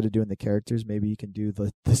like instead of doing the characters, maybe you can do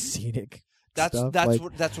the scenic. That's stuff. that's like,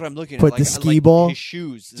 what that's what I'm looking put at. the Like, ski like ball. his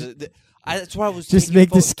shoes. That's why I was Just taking make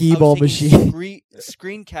the photos- skee I was ball taking machine.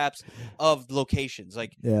 Screen caps of locations,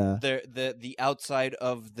 like yeah. the outside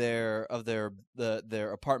of their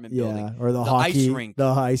apartment Yeah, building. or the ice hockey, rink. the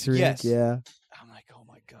ice rink. Yes. Yeah, I'm like, oh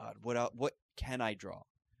my god, what can I draw?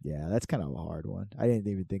 yeah, that's kind of a hard one. I didn't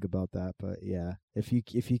even think about that, but yeah, if you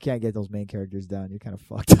can't get those main characters down, you're kind of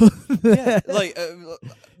fucked up. Yeah, like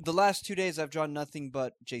the last 2 days I've drawn nothing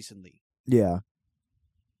but Jason Lee. yeah.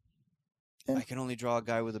 Yeah. I can only draw a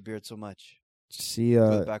guy with a beard so much. See,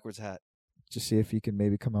 With a backwards hat. just see if you can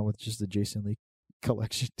maybe come out with just the Jason Lee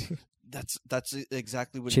collection too. That's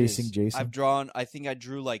exactly what Chasing it is. Jason. I've drawn. I think I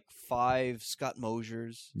drew like 5 Scott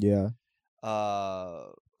Mosiers. Yeah,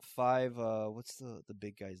 5. What's the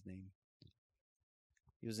big guy's name?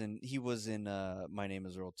 He was in My Name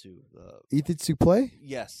Is Earl too. Ethan Suplee.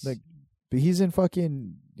 Yes. Like, but he's in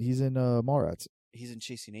Mallrats. He's in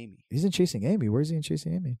Chasing Amy He's in Chasing Amy. Where's he in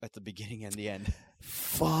Chasing Amy? at the beginning and the end.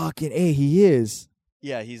 Fucking A, he is.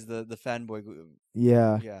 Yeah, he's the fanboy.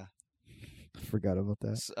 Yeah, Yeah. forgot about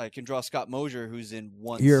that. I can draw Scott Mosier, who's in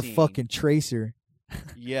one. You're scene. a fucking tracer.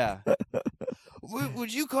 Yeah.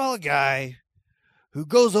 Would you call a guy who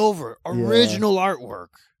goes over original artwork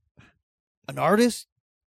an artist?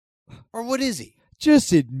 Or what is he?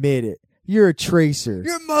 Just admit it. You're a tracer.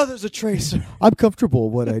 Your mother's a tracer. I'm comfortable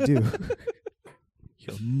with what I do.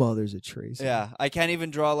 Your mother's a tracer. Yeah, I can't even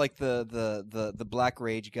draw like the Black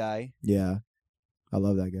Rage guy. Yeah. I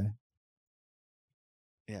love that guy.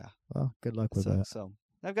 Yeah. Well, good luck with that. So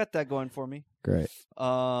I've got that going for me. Great.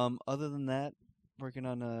 Other than that, working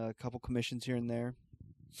on a couple commissions here and there.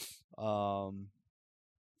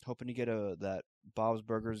 Hoping to get that Bob's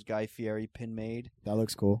Burgers Guy Fieri pin made. That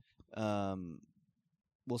looks cool.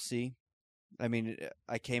 We'll see. I mean,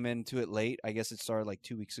 I came into it late. I guess it started like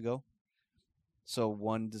 2 weeks ago. So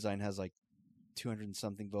one design has like 200 and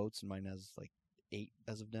something votes, and mine has like 8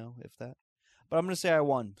 as of now, if that. But I'm gonna say I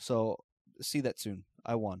won. So see that soon.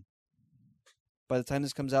 I won. By the time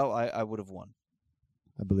this comes out, I would have won.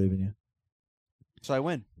 I believe in you. So I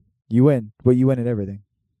win. You win, but you win at everything.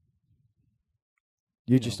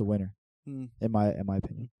 You're You just know. a winner, Mm. in my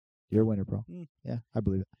opinion. You're a winner, bro. Mm. Yeah, I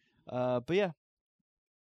believe it. But yeah.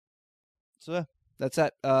 So yeah, that's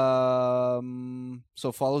that.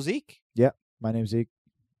 So follow Zeke. My name's Zeke.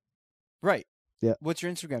 Right. Yeah. What's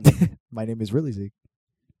your Instagram name? My name is really Zeke.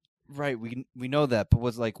 Right. We know that, but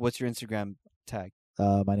what's your Instagram tag?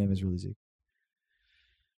 My name is really Zeke.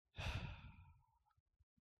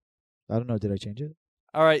 I don't know. Did I change it?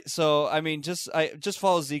 All right. So I mean, just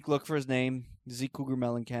follow Zeke. Look for his name, Zeke Cougar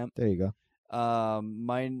Mellencamp. There you go.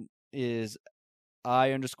 Mine is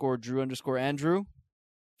I_Drew_Andrew.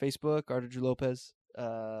 Facebook, Arthur Drew Lopez.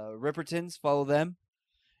 Rippertons, follow them.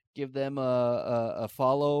 Give them a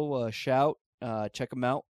follow, a shout. Check them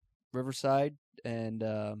out. Riverside and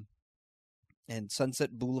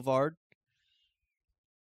Sunset Boulevard.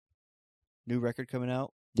 New record coming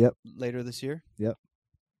out. Yep. Later this year. Yep.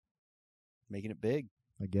 Making it big.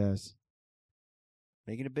 I guess.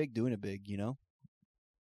 Making it big, doing it big, you know?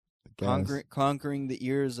 I guess. Conquering the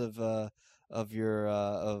ears of your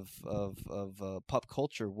pop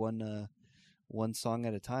culture, one song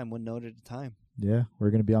at a time, one note at a time. Yeah, we're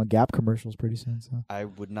gonna be on Gap commercials pretty soon. So I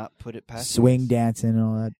would not put it past swing us. dancing and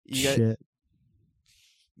all that You got- shit.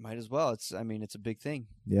 Might as well. It's a big thing.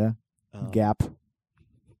 Yeah, Gap. Gap.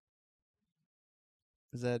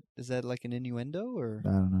 Is that like an innuendo or I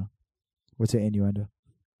don't know. What's an innuendo?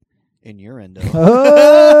 innuendo?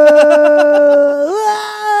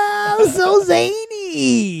 Oh, so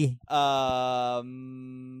zany.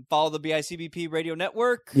 Follow the BICBP Radio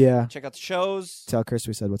Network. Yeah. Check out the shows. Tell Chris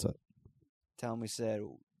we said what's up. Tell him we said,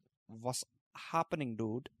 "What's happening,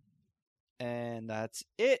 dude?" And that's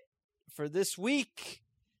it for this week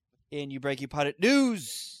in You Break You Potted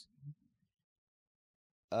News.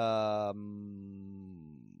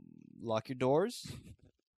 Lock your doors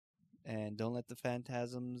and don't let the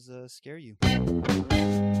phantasms scare you.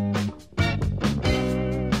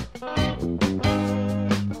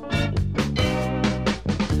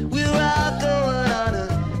 We're all going on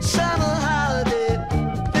a summer holiday.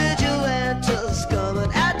 Vigilantes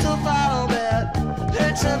coming out to follow me.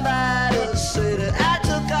 Heard somebody say that I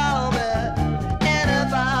took all me.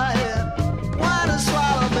 Anybody wanna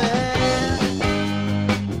swallow me?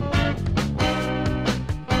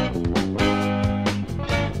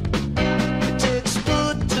 It takes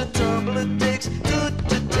foot to tumble, it takes two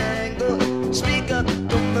to tango. Speak up,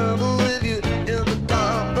 don't mumble with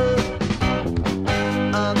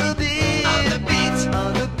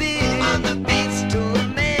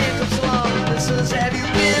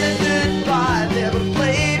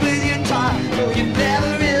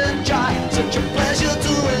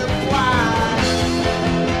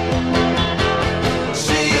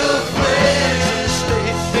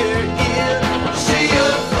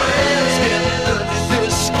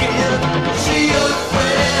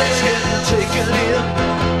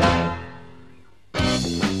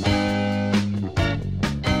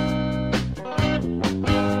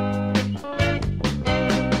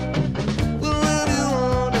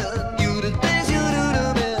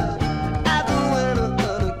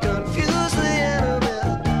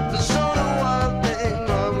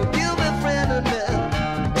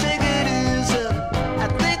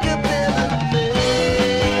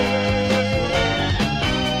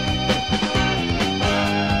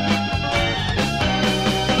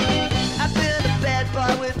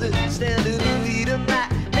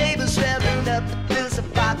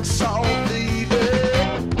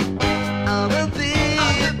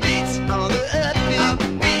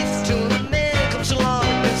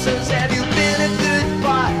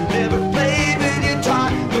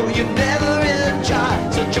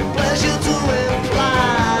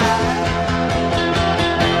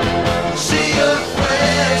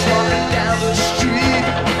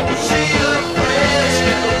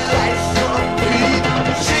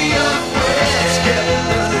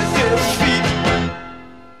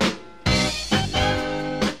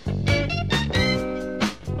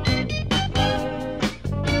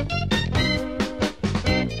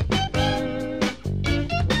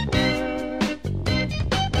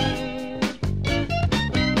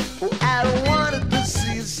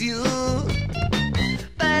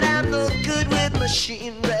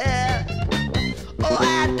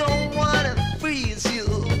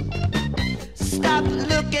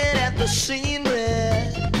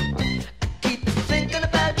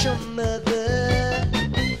mother.